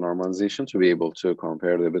some sort of normalization to be able to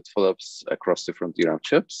compare the bit flips across different DRAM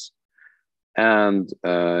chips. And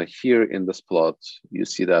here in this plot, you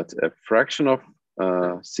see that a fraction of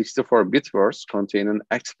 64-bit words containing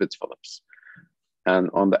X bit flips.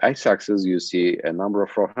 And on the X-axis, you see a number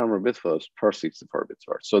of RowHammer bit flips per 64-bit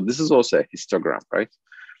word. So this is also a histogram, right?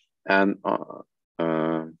 And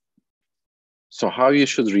so how you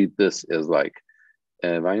should read this is like,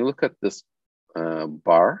 when you look at this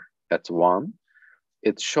bar at 1,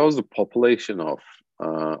 it shows the population of,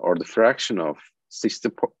 or the fraction of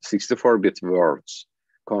 64-bit words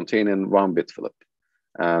containing 1-bit flip.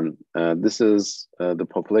 And this is the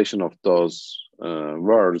population of those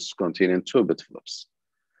words containing 2-bit flips.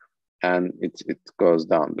 And it goes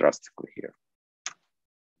down drastically here.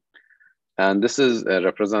 And this is a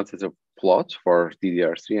representative plot for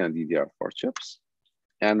DDR3 and DDR4 chips.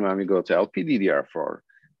 And when we go to LPDDR4,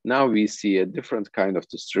 now we see a different kind of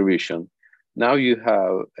distribution. Now you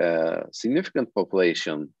have a significant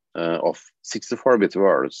population of 64-bit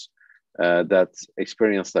words that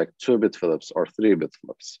experience like 2-bit flips or 3-bit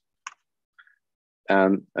flips.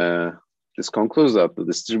 And this concludes that the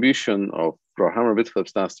distribution of RowHammer bit flip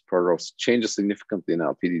density per row changes significantly in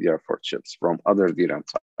LPDDR4 chips from other DRAM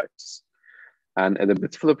types. And at the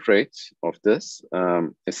bit flip rate of this, a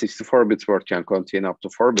 64-bit word can contain up to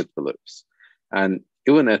 4-bit flips. And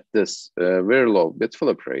even at this very low bit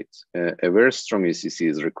flip rate, a very strong ECC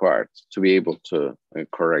is required to be able to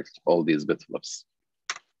correct all these bit flips.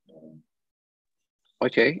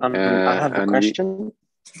 Okay. I have a question.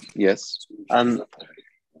 Yes.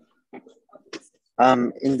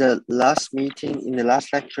 In the last meeting, in the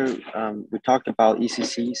last lecture, we talked about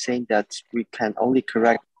ECC saying that we can only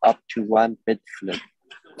correct up to 1-bit flip.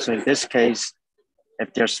 So in this case,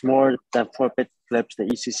 if there's more than 4-bit flips, the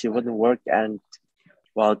ECC wouldn't work, and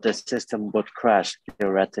well, the system would crash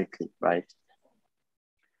theoretically, right?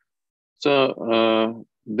 So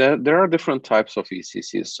there are different types of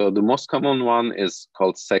ECCs. So the most common one is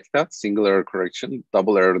called SECDAT, single error correction,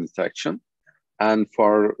 double error detection. And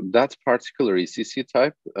for that particular ECC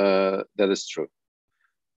type, that is true.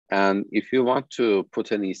 And if you want to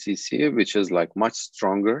put an ECC, which is like much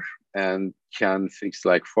stronger and can fix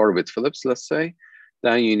like 4-bit flips, let's say,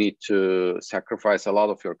 then you need to sacrifice a lot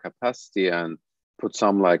of your capacity and put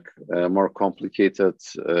some like more complicated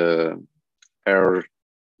error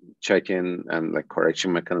check-in and like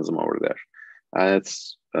correction mechanism over there. And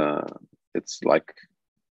it's like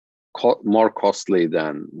more costly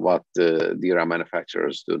than what the DRAM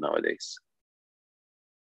manufacturers do nowadays.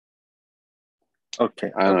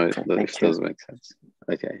 Okay. I don't know if this does make sense.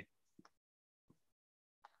 Okay.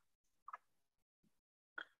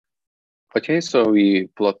 Okay, so we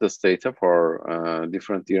plot this data for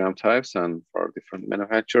different DRAM types and for different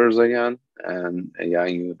manufacturers again. And yeah,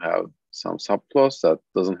 you have some subplots that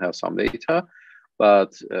doesn't have some data,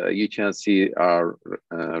 but you can see our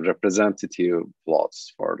representative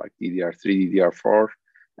plots for like DDR3, DDR4,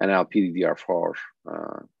 and LPDDR4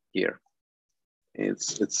 here.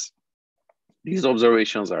 These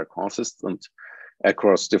observations are consistent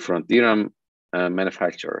across different DRAM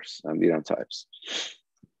manufacturers and DRAM types.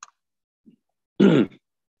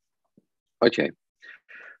 Okay,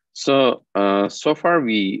 so so far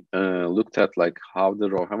we looked at like how the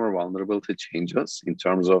RowHammer vulnerability changes in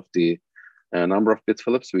terms of the number of bit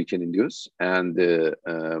flips we can induce, and the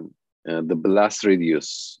blast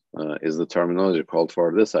radius is the terminology called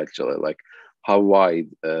for this actually, like how wide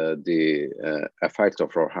the effect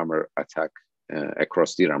of RowHammer attack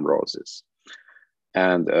across DRAM rows is,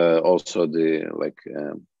 and also the like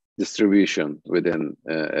distribution within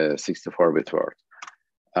a 64-bit word.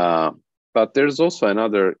 But there's also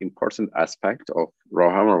another important aspect of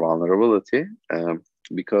RowHammer vulnerability,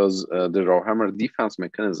 because the RowHammer defense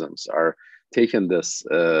mechanisms are taking this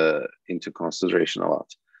into consideration a lot.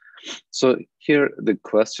 So here the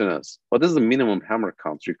question is, what is the minimum hammer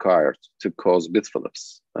count required to cause bit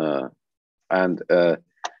flips? And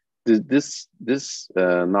this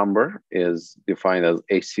number is defined as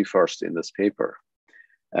AC first in this paper.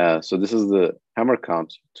 So this is the hammer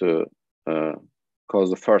count to cause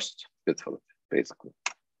the first bit flip, basically.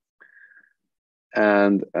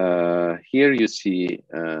 And here you see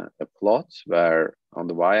a plot where on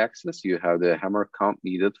the y-axis you have the hammer count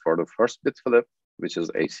needed for the first bit flip, which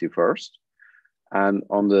is AC first. And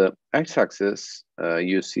on the x-axis,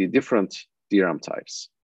 you see different DRAM types.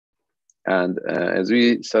 And as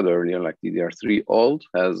we said earlier, like DDR3 old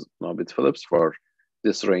has no bit flips for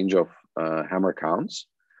this range of hammer counts.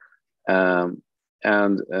 And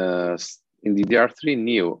in DDR3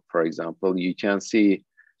 new, for example, you can see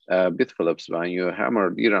bit flips when you hammer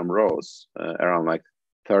DRAM rows around like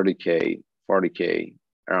 30K, 40K,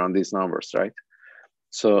 around these numbers, right?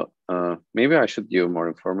 So maybe I should give more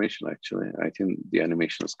information, actually. I think the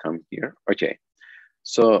animation is coming here. Okay,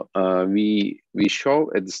 so we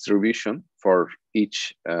show a distribution for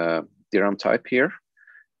each DRAM type here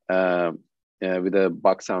with a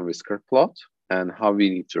box and whisker plot, and how we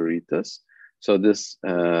need to read this. So this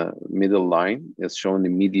middle line is showing the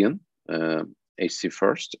median AC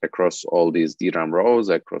first across all these DRAM rows,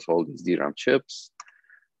 across all these DRAM chips.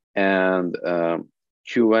 And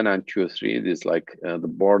Q1 and Q3, these like the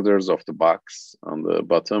borders of the box on the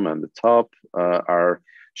bottom and the top are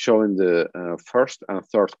showing the first and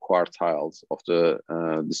third quartiles of the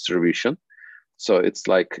distribution. So it's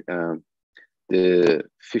like the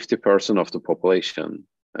 50% of the population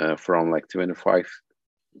from like 25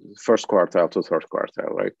 first quartile to third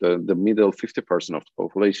quartile, right? The middle 50% of the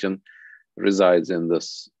population resides in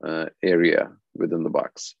this area within the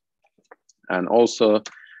box. And also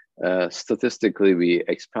statistically, we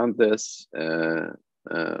expand this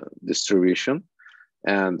distribution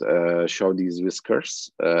and show these whiskers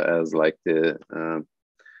as like the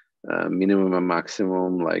minimum and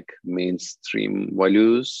maximum like mainstream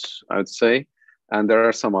values, I would say. And there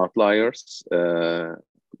are some outliers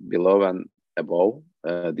below and above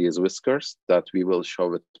these whiskers that we will show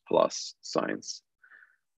with plus signs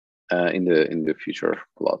in the future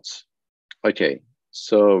plots. Okay,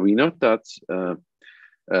 so we note that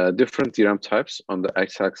different DRAM types on the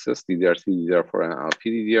x-axis, DDR3, DDR4, and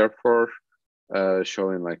LPDDR4,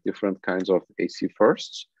 showing like different kinds of AC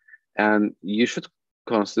firsts. And you should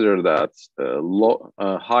consider that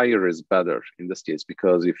higher is better in this case,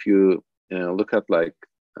 because if you look at like,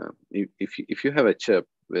 if you have a chip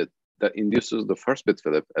that induces the first bit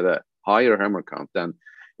flip at a higher hammer count, then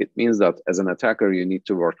it means that as an attacker, you need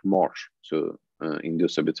to work more to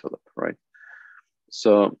induce a bit flip, right?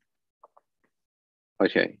 So,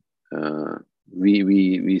 okay,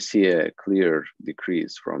 we see a clear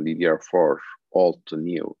decrease from DDR4 old to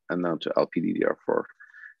new and now to LPDDR4,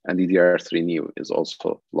 and DDR3 new is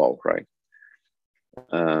also low, right?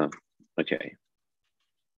 Okay,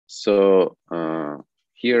 so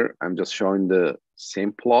here I'm just showing the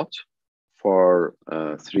same plot for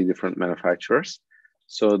 3 different manufacturers.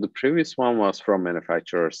 So the previous one was from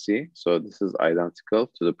manufacturer C, so this is identical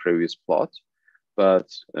to the previous plot. But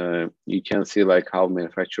you can see like how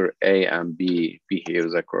manufacturer A and B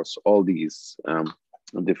behaves across all these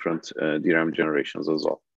different DRAM generations as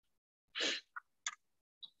well.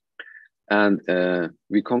 And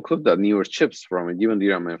we conclude that newer chips from a given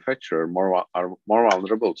DRAM manufacturer are more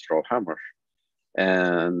vulnerable to RowHammer,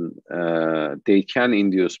 and they can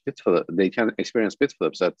induce they can experience bit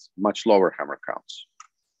flips at much lower hammer counts.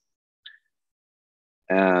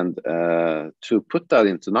 And to put that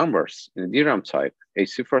into numbers, in the DRAM type,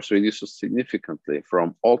 AC first reduces significantly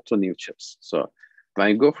from old to new chips. So when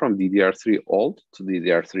you go from DDR3 old to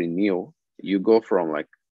DDR3 new, you go from like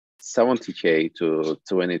 70K to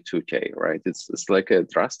 22K, right? It's like a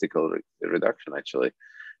drastic reduction actually.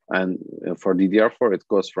 And for DDR4, it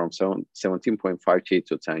goes from 17.5K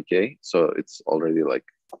to 10K. So it's already like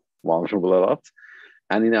vulnerable a lot.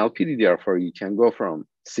 And in LPDDR4, you can go from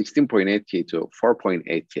 16.8K to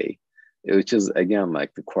 4.8K, which is again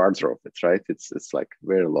like the quarter of it, right? It's like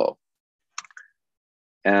very low.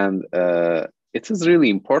 And it is really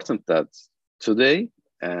important that today,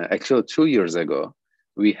 actually 2 years ago,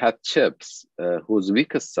 we had chips whose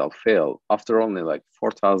weakest cell failed after only like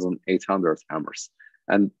 4,800 hammers.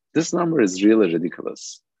 And this number is really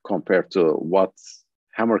ridiculous compared to what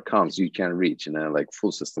hammer counts you can reach in a like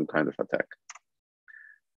full system kind of attack.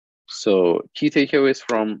 So key takeaways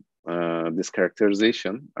from this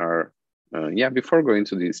characterization are, yeah, before going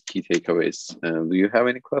to these key takeaways, do you have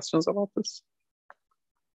any questions about this?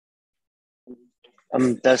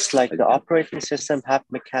 Does like the operating system have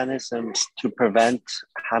mechanisms to prevent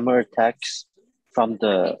hammer attacks from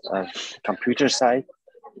the computer side?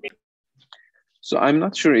 So I'm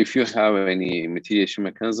not sure if you have any mitigation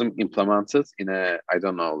mechanism implemented in a, I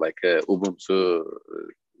don't know, like a Ubuntu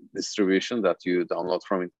distribution that you download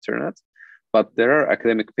from internet. But there are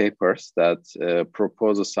academic papers that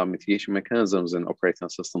propose some mitigation mechanisms in operating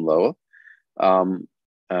system level.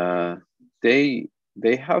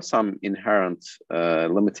 They have some inherent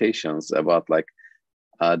limitations about like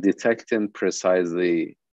detecting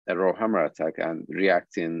precisely a RowHammer attack and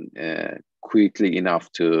reacting quickly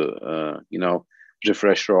enough to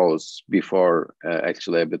refresh rows before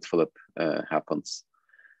actually a bit flip happens.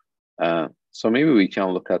 So maybe we can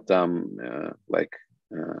look at them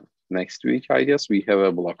next week. I guess we have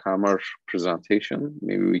a RowHammer presentation.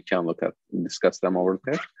 Maybe we can discuss them over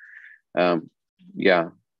there.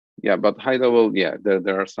 Yeah, but high level, yeah,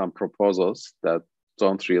 there are some proposals that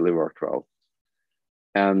don't really work well.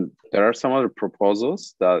 And there are some other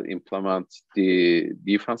proposals that implement the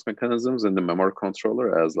defense mechanisms in the memory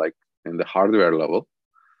controller as like in the hardware level.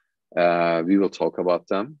 We will talk about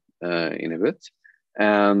them in a bit.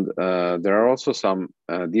 And there are also some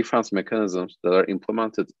defense mechanisms that are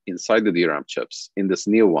implemented inside the DRAM chips in these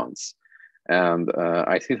new ones. And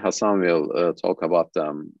I think Hassan will talk about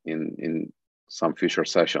them in some future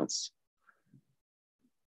sessions.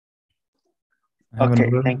 Okay,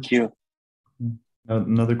 thank you.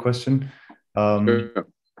 Another question. Sure.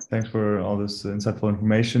 Thanks for all this insightful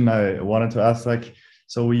information. I wanted to ask,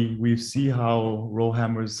 so we see how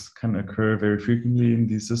RowHammers can occur very frequently in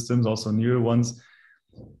these systems, also newer ones.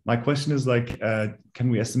 My question is can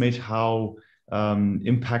we estimate how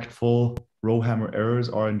impactful RowHammer errors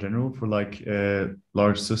are in general for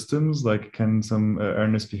large systems? Can some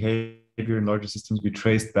erroneous behavior in larger systems be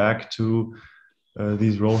traced back to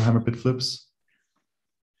these RowHammer bit flips?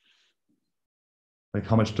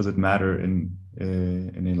 How much does it matter in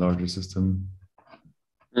a larger system?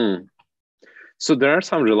 So there are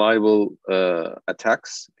some reliable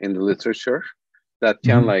attacks in the literature that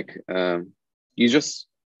can you just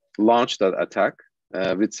launch that attack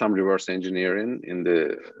with some reverse engineering in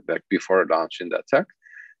the before launching the attack,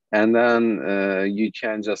 and then you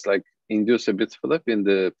can just induce a bit flip in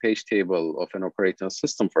the page table of an operating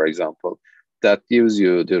system, for example, that gives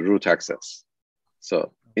you the root access.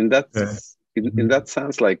 So in that in that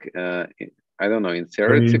sense, I don't know, in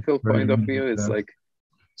theoretical point of view, it's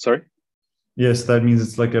sorry. Yes, that means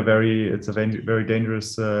it's a very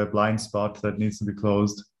dangerous blind spot that needs to be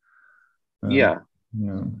closed. Yeah.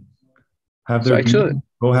 Have there been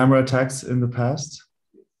RowHammer attacks in the past?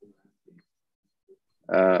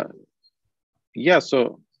 Yeah.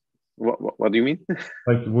 So, what do you mean?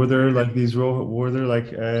 Were there malicious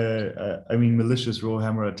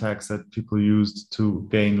RowHammer attacks that people used to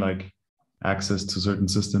gain access to certain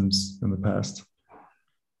systems in the past?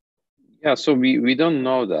 Yeah. So we don't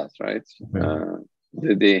know that, right?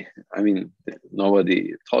 Okay.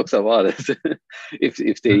 Nobody talks about it.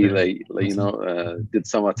 if they did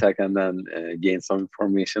some attack and then gained some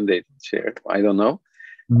information they shared, I don't know.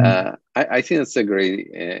 I think it's a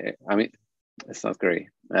gray. It's not gray.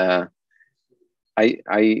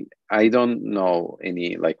 I don't know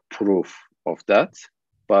any proof of that,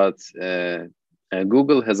 but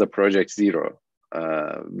Google has a Project Zero,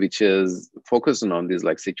 which is focusing on these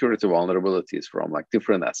security vulnerabilities from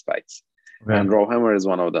different aspects. Okay. And RowHammer is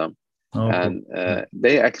one of them. Oh, and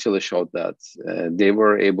they actually showed that they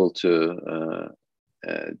were able to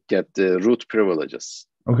get the root privileges.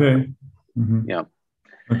 Okay. Yeah.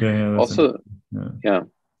 Okay. Yeah, also, yeah.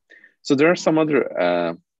 So there are some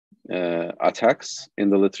other attacks in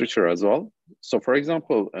the literature as well. So for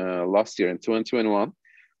example, last year in 2021,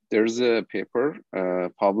 there's a paper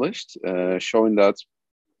published showing that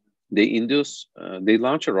they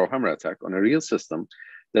launch a RowHammer attack on a real system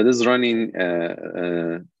that is running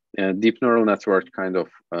a deep neural network kind of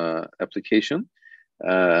application.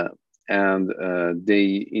 And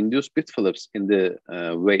they induce bit flips in the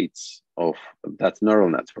weights of that neural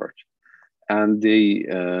network. And they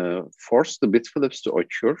force the bit flips to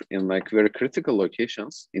occur in very critical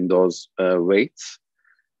locations in those weights.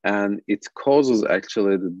 And it causes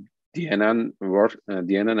actually the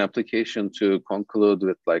DNN application to conclude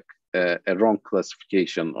with a wrong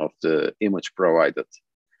classification of the image provided.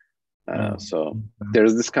 So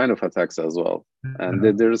there's this kind of attacks as well. And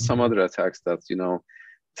there's some other attacks that,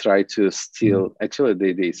 try to steal, actually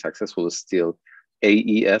they successfully steal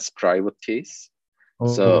AES private keys.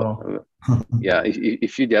 So yeah,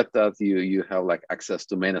 if you get that, you have access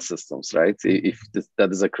to many systems, right? If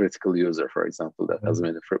that is a critical user, for example, that has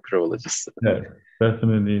many privileges. Yeah,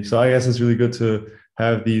 definitely. So I guess it's really good to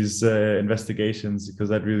have these investigations because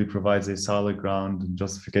that really provides a solid ground and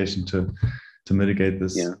justification to mitigate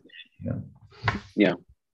this. Yeah.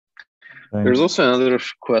 There's also another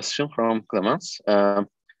question from Clemens. How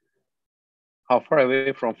far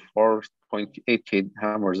away from 4.8K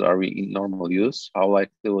hammers are we in normal use? How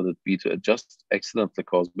likely would it be to adjust accidentally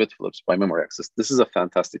caused bit flips by memory access? This is a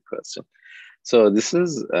fantastic question. So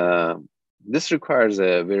this requires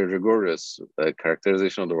a very rigorous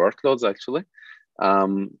characterization of the workloads, actually.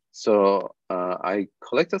 I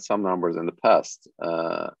collected some numbers in the past.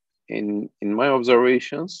 In my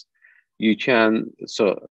observations, you can,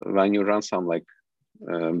 so when you run some like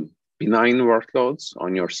benign workloads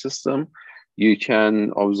on your system, you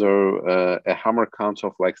can observe a hammer count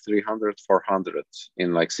of like 300, 400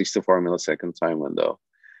 in like 64 millisecond time window.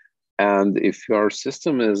 And if your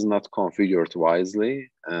system is not configured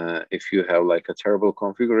wisely, if you have like a terrible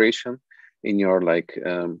configuration in your like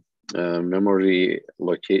memory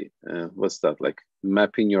locate, like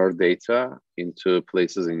mapping your data into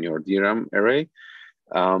places in your DRAM array,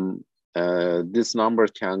 this number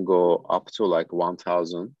can go up to like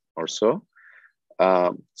 1,000 or so.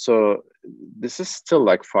 So this is still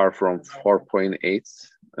like far from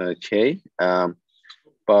 4.8K.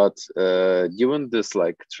 But given this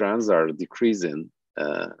like trends are decreasing,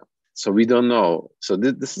 so we don't know. So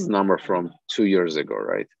this is a number from 2 years ago,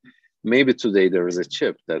 right? Maybe today there is a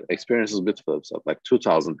chip that experiences bit flips at like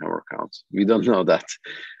 2,000 hammer counts. We don't know that.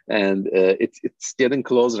 And it's getting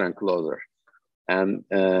closer and closer. And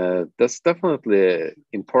that's definitely an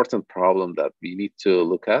important problem that we need to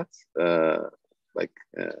look at,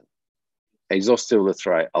 exhaustively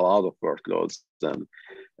try a lot of workloads and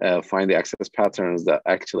find the access patterns that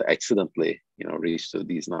actually accidentally, reach to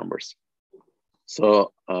these numbers.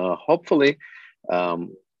 So hopefully,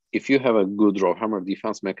 if you have a good RowHammer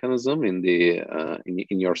defense mechanism in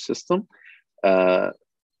your system,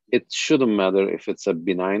 it shouldn't matter if it's a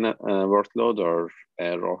benign workload or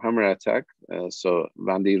a RowHammer attack. So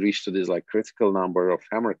when they reach to this like critical number of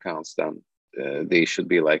hammer counts, then they should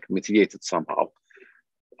be like mitigated somehow.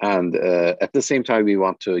 And at the same time, we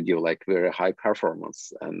want to give like very high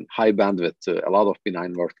performance and high bandwidth to a lot of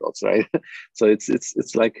benign workloads, right? So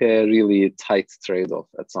it's like a really tight trade-off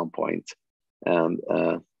at some point. And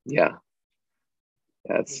yeah,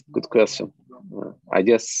 that's a good question. I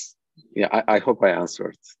guess, yeah, I hope I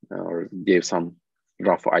answered or gave some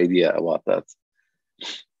rough idea about that.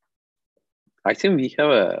 I think we have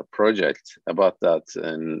a project about that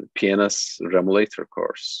in PNS Remulator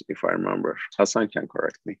course, if I remember. Hassan can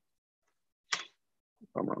correct me if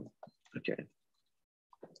I'm wrong. Okay.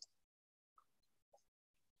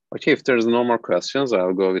 Okay, if there's no more questions,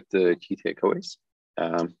 I'll go with the key takeaways.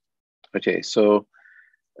 Okay, so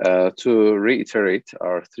to reiterate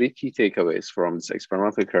our 3 key takeaways from this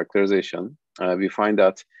experimental characterization, we find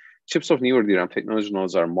that chips of newer DRAM technology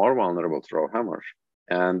nodes are more vulnerable to RowHammer.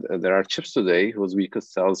 And there are chips today whose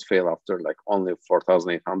weakest cells fail after like only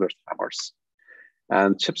 4,800 hammers.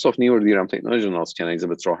 And chips of newer DRAM technology nodes can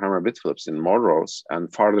exhibit RowHammer bit flips in more rows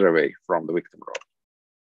and farther away from the victim row.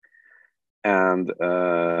 And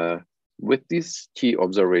with these key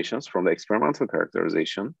observations from the experimental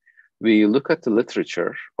characterization, we look at the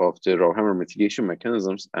literature of the RowHammer mitigation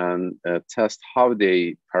mechanisms and test how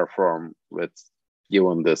they perform with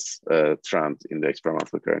given this trend in the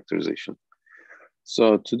experimental characterization.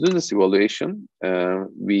 So to do this evaluation,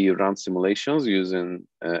 we run simulations using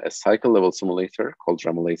a cycle level simulator called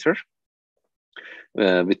Remulator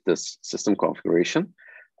with this system configuration.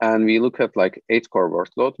 And we look at like 8 core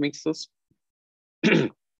workload mixes,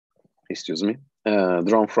 excuse me,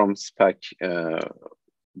 drawn from spec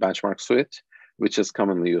benchmark suite, which is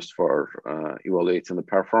commonly used for evaluating the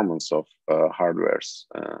performance of hardwares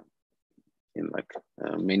in like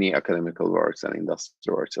many academical works and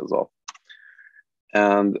industrial works as well.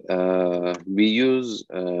 And we use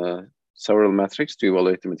several metrics to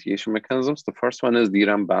evaluate the mitigation mechanisms. The first one is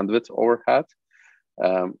DRAM bandwidth overhead.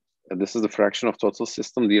 This is the fraction of total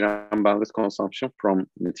system DRAM bandwidth consumption from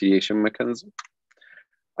mitigation mechanism.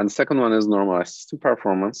 And the second one is normalized system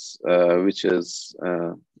performance, which is,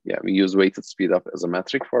 we use weighted speed up as a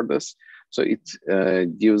metric for this. So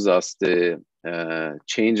it gives us the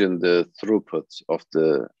change in the throughput of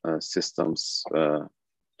the system's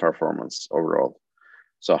performance overall.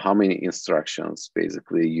 So how many instructions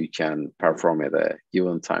basically you can perform at a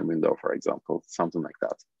given time window, for example, something like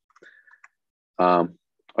that.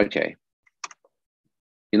 Okay.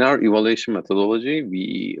 In our evaluation methodology,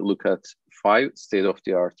 we look at 5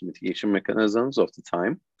 state-of-the-art mitigation mechanisms of the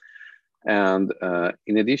time. And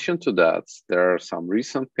in addition to that, there are some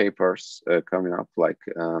recent papers coming up, like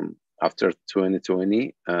after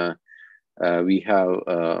 2020, we have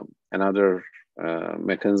another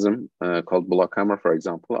mechanism called block hammer, for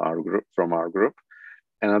example, from our group.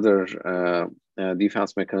 Another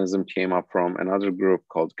defense mechanism came up from another group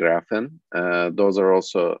called graphene. Those are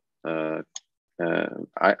also,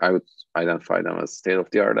 I would identify them as state of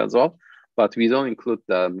the art as well, but we don't include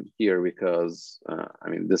them here because, I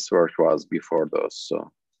mean, this work was before those,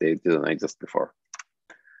 so they didn't exist before.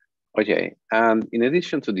 Okay, and in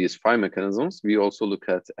addition to these 5 mechanisms, we also look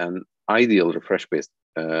at an ideal refresh-based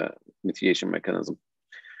mitigation mechanism.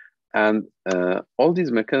 And all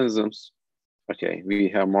these mechanisms, okay, we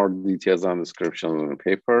have more details and descriptions in the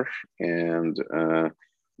paper, and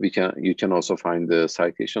you can also find the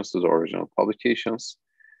citations to the original publications.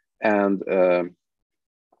 And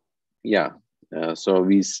so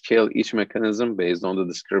we scale each mechanism based on the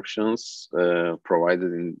descriptions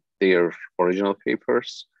provided in their original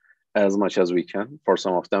papers as much as we can. For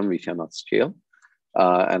some of them, we cannot scale,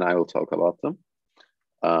 and I will talk about them.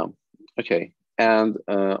 Okay, and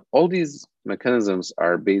all these mechanisms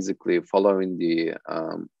are basically following the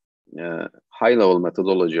high-level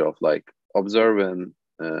methodology of like observing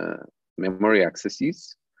memory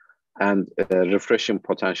accesses and refreshing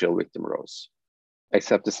potential victim rows.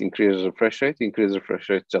 Except this increased refresh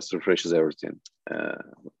rate just refreshes everything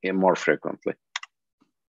more frequently.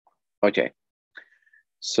 Okay.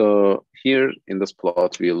 So here in this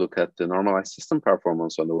plot, we look at the normalized system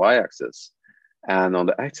performance on the y-axis. And on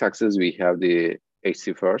the x-axis, we have the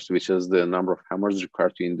HC first, which is the number of hammers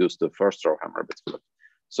required to induce the first RowHammer bit flip.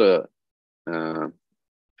 So,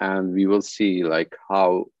 and we will see like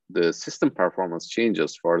how the system performance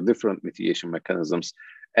changes for different mitigation mechanisms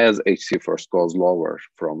as HC first goes lower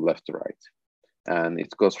from left to right. And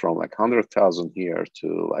it goes from like 100,000 here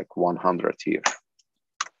to like 100 here.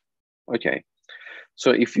 Okay.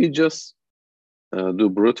 So if you just do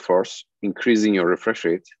brute force, increasing your refresh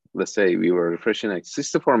rate, let's say we were refreshing at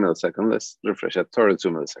 64 milliseconds, let's refresh at 32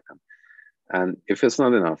 milliseconds. And if it's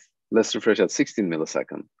not enough, let's refresh at 16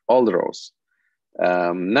 milliseconds, all the rows.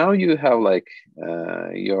 Now you have like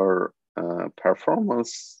your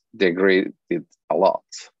performance degraded a lot,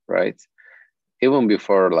 right? Even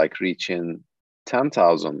before like reaching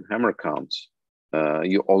 10,000 hammer count,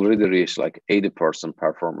 you already reached like 80%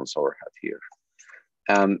 performance overhead here.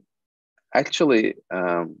 And actually,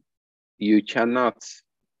 you cannot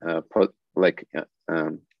put like,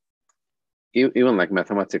 even like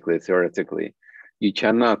mathematically, theoretically, you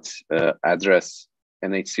cannot address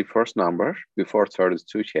an HC first number before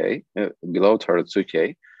 32K, below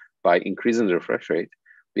 32K by increasing the refresh rate,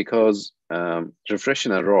 because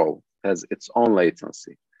refreshing a row has its own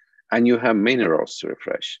latency and you have many rows to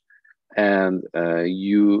refresh. And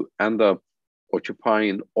you end up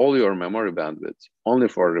occupying all your memory bandwidth only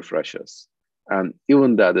for refreshes. And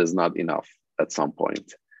even that is not enough at some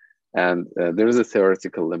point. And there is a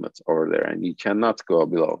theoretical limit over there, and you cannot go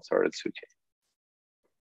below 32K.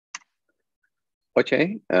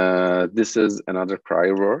 Okay, this is another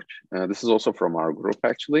prior work. This is also from our group,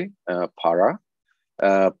 actually, Para.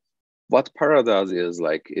 What Para does is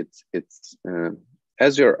like it's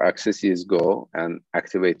as your accesses go and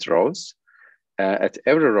activate rows, at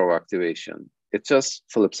every row activation, it just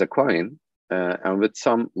flips a coin, and with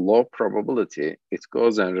some low probability, it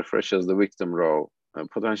goes and refreshes the victim row,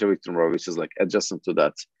 potential victim row, which is like adjacent to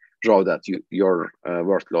that row that your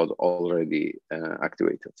workload already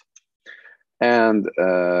activated. And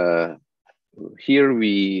here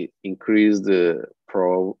we increase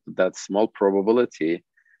that small probability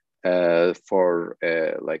for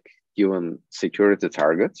like given security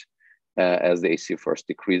target as the AC first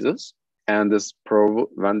decreases. And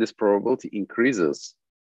when this probability increases,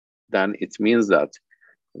 then it means that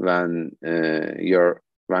when your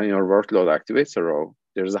workload activates a row,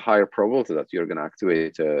 there's a higher probability that you're going to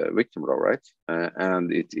activate a victim row, right?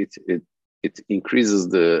 And it increases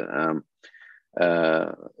the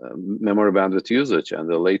memory bandwidth usage and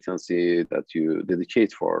the latency that you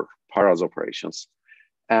dedicate for Para's operations.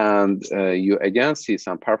 And you again see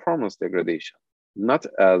some performance degradation, not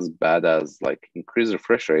as bad as like increased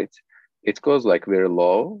refresh rate. It goes like very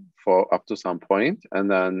low for up to some point, and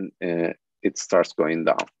then it starts going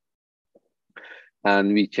down.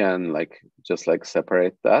 And we can like just like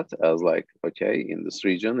separate that as like, okay, in this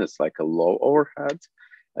region, it's like a low overhead.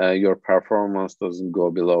 Your performance doesn't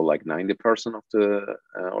go below like 90% of the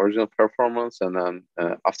original performance. And then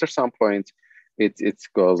after some point, it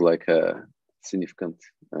goes like a significant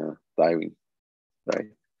diving,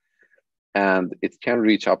 right? And it can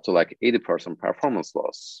reach up to like 80% performance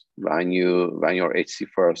loss when your HC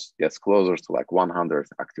first gets closer to like 100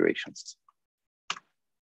 activations.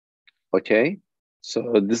 Okay,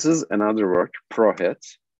 so this is another work, ProHit,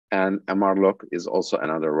 and MRLock is also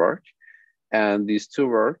another work. And these two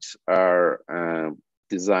works are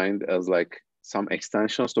designed as like some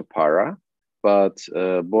extensions to Para but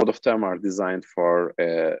both of them are designed for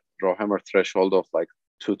a RowHammer threshold of like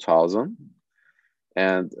 2000.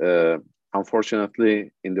 And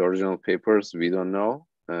unfortunately, in the original papers, we don't know.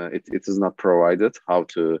 It is not provided how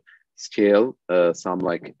to scale some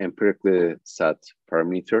like empirically set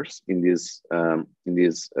parameters in these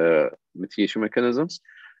mitigation mechanisms,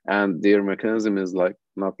 and their mechanism is like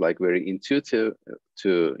not like very intuitive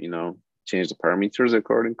to change the parameters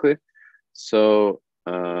accordingly. So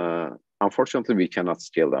unfortunately, we cannot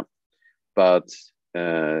scale them. But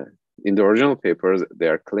in the original papers, they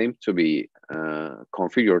are claimed to be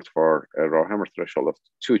configured for a RowHammer threshold of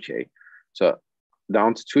 2K. So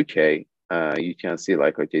down to 2K, you can see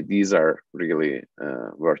like, okay, these are really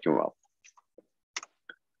working well.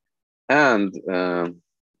 And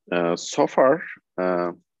so far,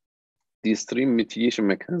 these three mitigation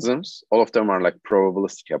mechanisms, all of them are like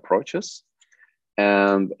probabilistic approaches.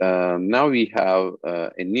 And now we have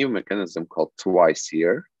a new mechanism called Twice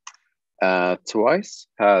here. Twice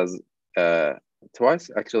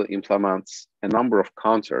actually implements a number of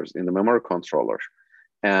counters in the memory controller.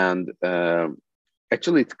 And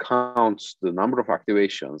actually it counts the number of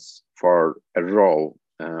activations for a row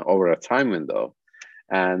over a time window.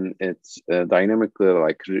 And it's dynamically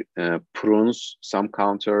like prunes some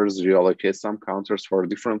counters, reallocates some counters for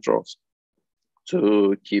different rows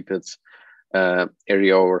to keep its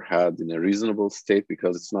area overhead in a reasonable state,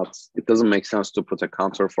 because it doesn't make sense to put a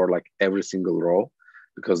counter for like every single row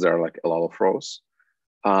because there are like a lot of rows.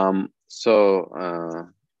 So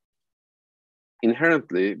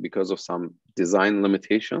inherently, because of some design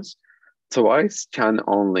limitations, Twice can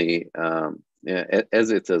only,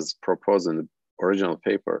 as it is proposed in the original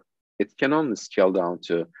paper, it can only scale down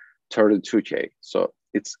to 32K. So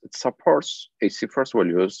it supports HC first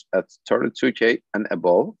values at 32K and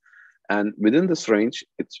above. And within this range,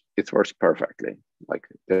 it works perfectly. Like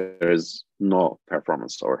there is no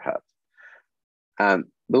performance overhead. And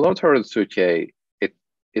below 32K,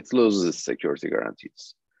 it loses its security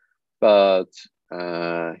guarantees. But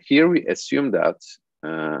here we assume that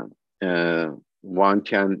one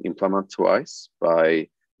can implement Twice by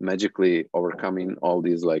magically overcoming all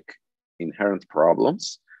these like inherent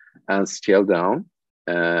problems and scale down.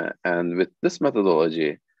 And with this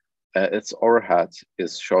methodology, its overhead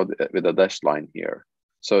is showed with a dashed line here.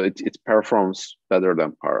 So it performs better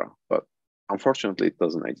than Para, but unfortunately it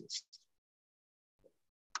doesn't exist.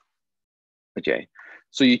 Okay,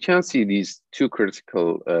 so you can see these two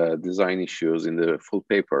critical design issues in the full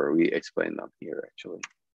paper. We explain them here actually.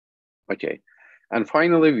 Okay, and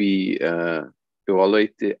finally we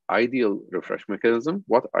evaluate the ideal refresh mechanism.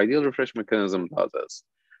 What ideal refresh mechanism does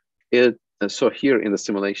is, so here in the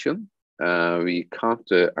simulation, we count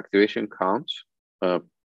the activation count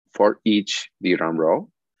for each DRAM row,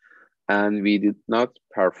 and we did not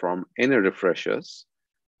perform any refreshes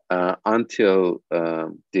until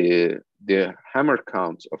the hammer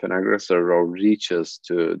count of an aggressor row reaches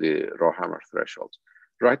to the RowHammer threshold.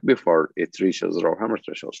 Right before it reaches RowHammer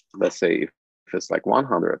threshold, let's say if it's like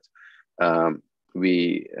 100,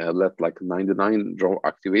 we let like 99 row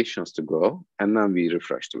activations to go, and then we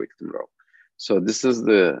refresh the victim row. So this is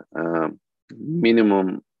the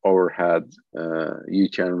minimum overhead you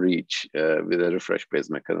can reach with a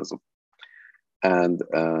refresh-based mechanism. And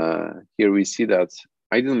here we see that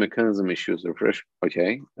ideal mechanism issues refresh.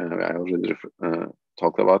 Okay, I already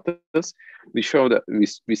talked about this. We show that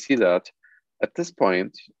we see that at this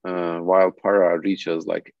point, while Para reaches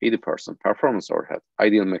like 80% performance overhead,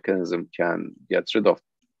 ideal mechanism can get rid of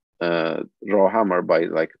RowHammer by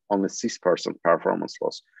like only 6% performance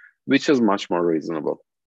loss, which is much more reasonable.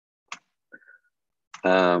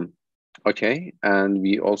 Okay, and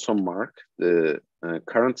we also mark the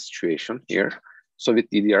current situation here. So with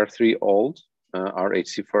DDR3 old, our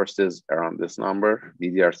HC first is around this number,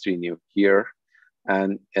 DDR3 new here.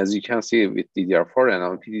 And as you can see with DDR4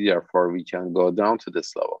 and LPDDR4, we can go down to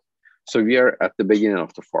this level. So we are at the beginning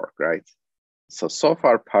of the fork, right? So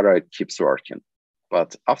far, Para it keeps working.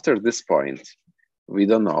 But after this point, we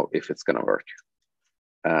don't know if it's gonna work.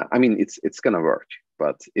 I mean, it's gonna work,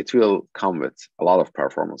 but it will come with a lot of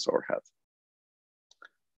performance overhead.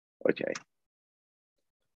 Okay.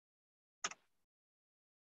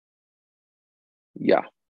 Yeah.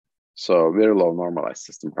 So very low normalized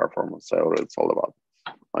system performance. I already told about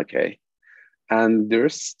it. Okay. And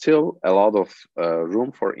there's still a lot of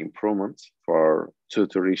room for improvement to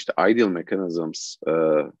reach the ideal mechanisms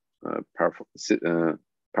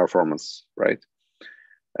performance, right?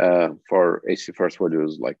 For HC first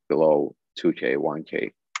values like below 2K,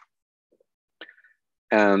 1K.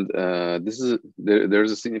 And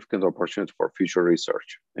there's a significant opportunity for future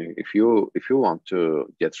research. If you want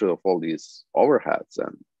to get rid of all these overheads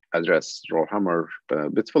and address RowHammer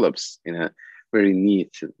bit Phillips in a very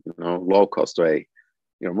neat, low cost way,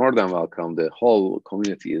 you're more than welcome. The whole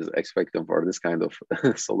community is expecting for this kind of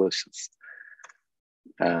solutions.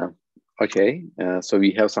 Okay, so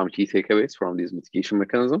we have some key takeaways from these mitigation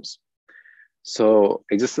mechanisms. So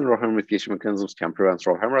existing RowHammer mitigation mechanisms can prevent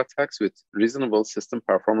RowHammer attacks with reasonable system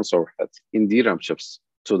performance overhead in DRAM chips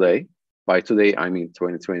today. By today, I mean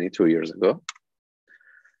 2020, 2 years ago.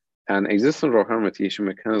 And existing RowHammer mitigation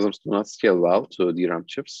mechanisms do not scale well to DRAM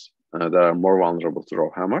chips that are more vulnerable to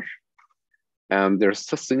RowHammer. And there's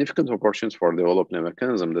still significant opportunities for developing a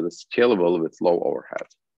mechanism that is scalable with low overhead.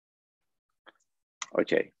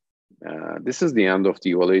 Okay, this is the end of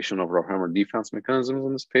the evaluation of RowHammer defense mechanisms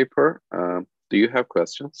in this paper. Do you have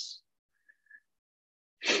questions?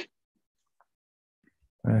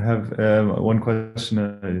 I have one question.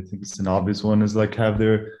 I think it's an obvious one. Is like, have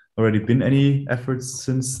there already been any efforts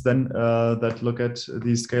since then that look at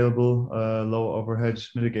these scalable low overhead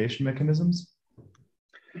mitigation mechanisms?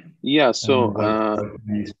 Yeah. So like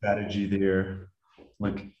the strategy there,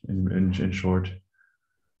 like in short.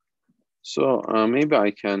 So maybe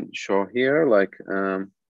I can show here, like,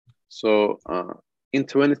 in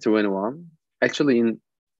 2021, actually in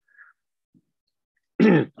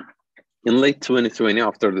late 2020,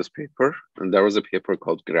 after this paper, and there was a paper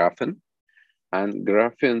called Graphene, and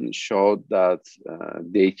Graphene showed that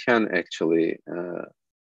they can actually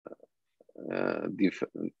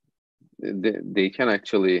they can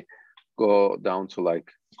actually go down to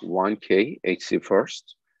like 1K HC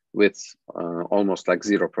first with almost like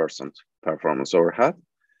 0% performance overhead.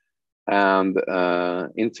 And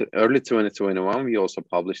into early 2021, we also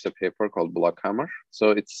published a paper called RowHammer.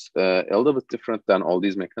 So it's a little bit different than all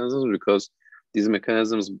these mechanisms because these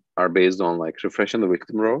mechanisms are based on like refreshing the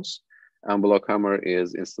victim rows. And RowHammer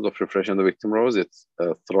is, instead of refreshing the victim rows, it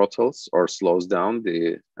throttles or slows down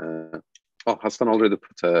the, Hassan already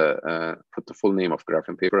put the full name of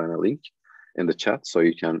Graphene paper and a link in the chat, so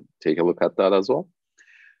you can take a look at that as well.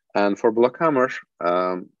 And for RowHammer,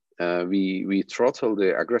 we throttle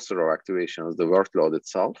the aggressor row activations, the workload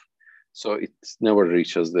itself, so it never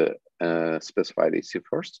reaches the specified AC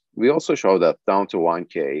first. We also show that down to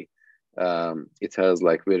 1K, it has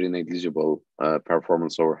like very negligible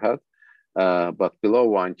performance overhead, but below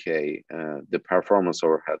 1K, the performance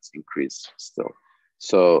overheads increase still.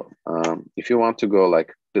 So if you want to go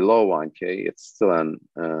like below 1K, it's still an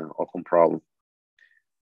open problem.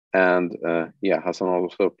 And yeah, Hassan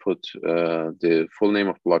also put the full name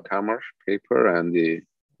of RowHammer paper, and the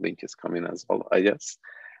link is coming as well, I guess.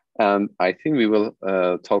 And I think we will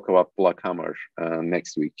talk about RowHammer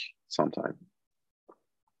next week sometime,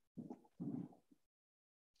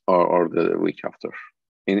 or the week after,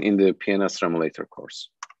 in the PNS Remulator course.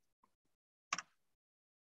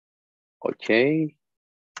 Okay.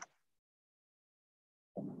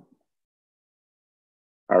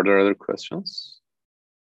 Are there other questions?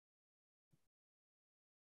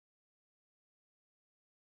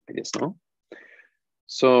 I guess no.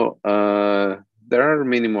 So there are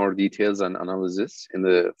many more details and analysis in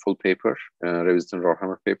the full paper, Revisiting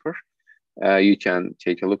RowHammer paper. You can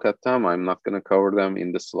take a look at them. I'm not going to cover them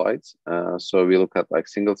in the slides. So we look at like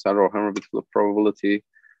single cell RowHammer bit flip probability,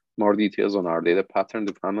 more details on our data pattern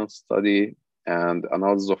dependence study, and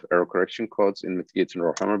analysis of error correction codes in mitigating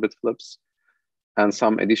RowHammer bit flips, and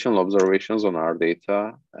some additional observations on our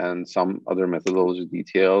data, and some other methodology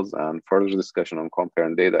details, and further discussion on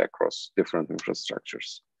comparing data across different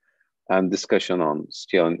infrastructures, and discussion on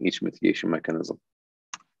scaling each mitigation mechanism.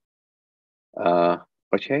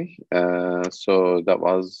 Okay, so that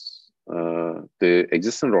was the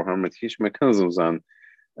existing RowHammer mitigation mechanisms, and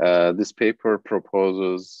this paper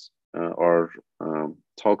proposes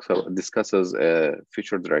discusses a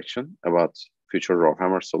future direction about future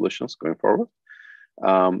RowHammer solutions going forward.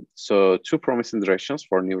 So two promising directions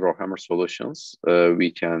for new RowHammer solutions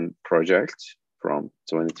we can project from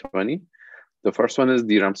 2020. The first one is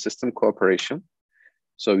DRAM system cooperation.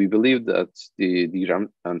 So we believe that the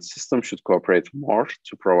DRAM and system should cooperate more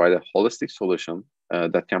to provide a holistic solution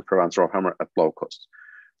that can prevent RowHammer at low cost.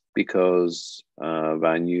 Because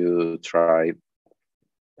when you try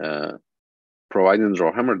providing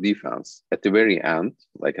RowHammer defense at the very end,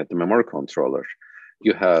 like at the memory controller,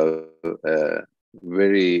 you have a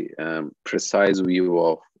very precise view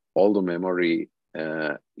of all the memory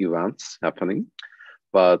events happening,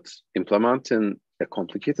 but implementing a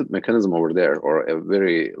complicated mechanism over there, or a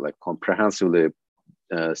very like comprehensively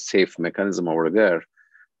safe mechanism over there,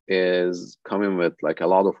 is coming with like a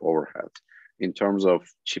lot of overhead. in terms of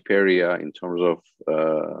chip area, in terms of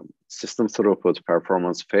system throughput,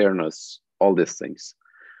 performance, fairness, all these things.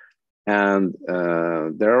 And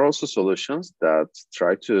there are also solutions that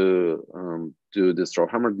try to do this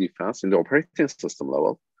RowHammer defense in the operating system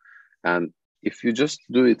level. And if you just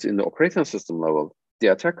do it in the operating system level, the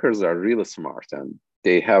attackers are really smart and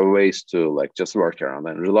they have ways to like just work around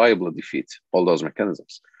and reliably defeat all those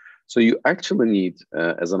mechanisms. So you actually need,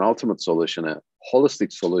 as an ultimate solution, a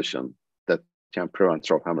holistic solution that can prevent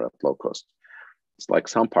RowHammer at low cost. It's like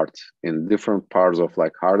some part in different parts of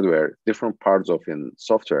like hardware, different parts of in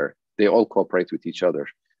software, they all cooperate with each other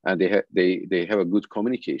and they have a good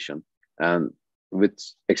communication. And with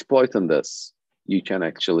exploiting this, you can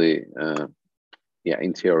actually,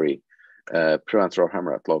 in theory, prevent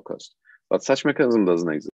RowHammer at low cost. But such mechanism doesn't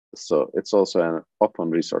exist. So it's also an open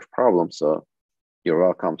research problem. So you're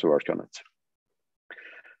welcome to work on it.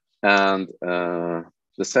 And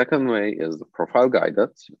the second way is the profile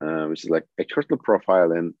guided, which is like accurately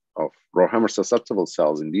profiling of RowHammer susceptible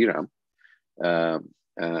cells in DRAM.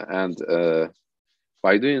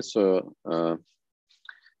 By doing so,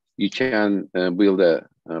 you can build a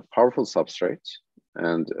powerful substrate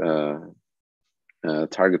and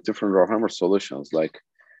target different RowHammer solutions. Like,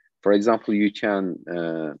 for example, you can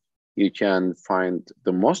find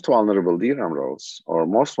the most vulnerable DRAM rows or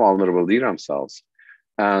most vulnerable DRAM cells,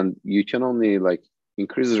 and you can only like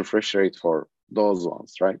increase the refresh rate for those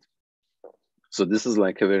ones, right? So this is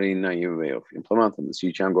like a very naive way of implementing this.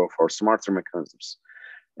 You can go for smarter mechanisms.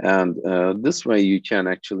 And this way you can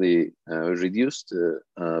actually reduce the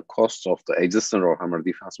cost of the existing RowHammer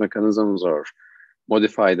defense mechanisms or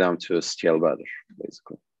modify them to scale better,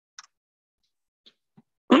 basically.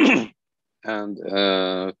 And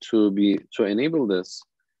to enable this,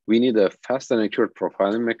 we need a fast and accurate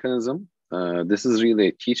profiling mechanism. This is really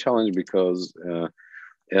a key challenge because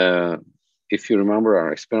if you remember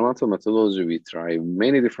our experimental methodology, we try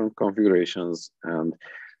many different configurations, and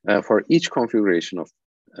for each configuration of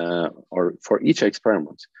or for each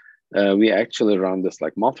experiment, we actually run this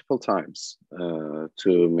like multiple times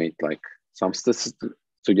to make like some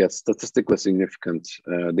to get statistically significant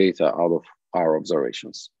data out of our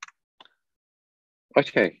observations.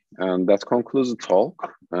 Okay, and that concludes the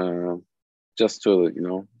talk. Just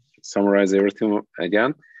to summarize everything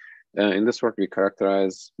again, in this work we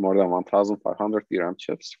characterize more than 1,500 DRAM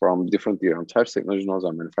chips from different DRAM types, technology nodes,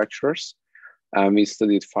 and manufacturers. And we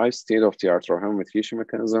studied 5 state-of-the-art RowHammer mitigation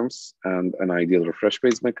mechanisms and an ideal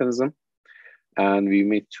refresh-based mechanism. And we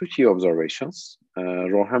made 2 key observations.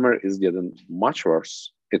 RowHammer is getting much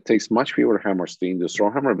worse. It takes much fewer hammers to induce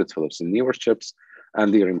RowHammer bit flips in newer chips,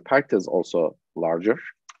 and their impact is also larger.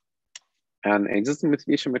 And existing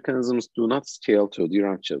mitigation mechanisms do not scale to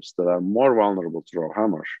DRAM chips that are more vulnerable to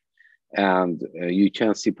RowHammer. And you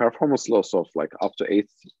can see performance loss of like up to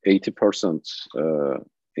 80%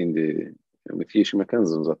 in the mitigation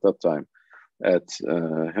mechanisms at that time at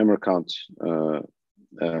hammer count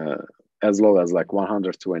as low as like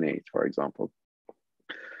 128, for example.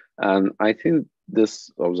 And I think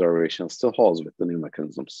this observation still holds with the new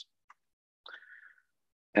mechanisms.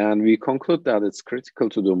 And we conclude that it's critical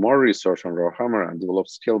to do more research on RowHammer and develop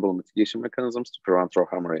scalable mitigation mechanisms to prevent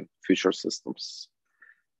RowHammer in future systems.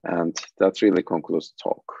 And that really concludes the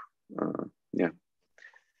talk. Yeah,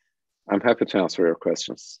 I'm happy to answer your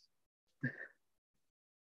questions.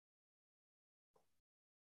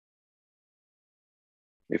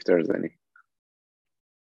 If there's any.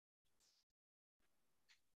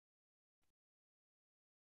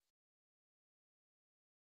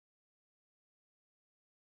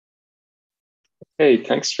 Hey,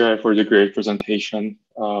 thanks, Jai, for the great presentation.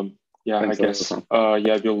 Thanks, I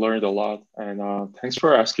guess, we learned a lot, and thanks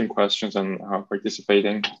for asking questions and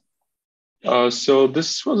participating. So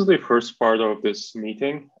this was the first part of this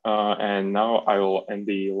meeting, and now I will end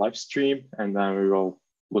the live stream, and then we will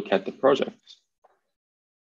look at the project.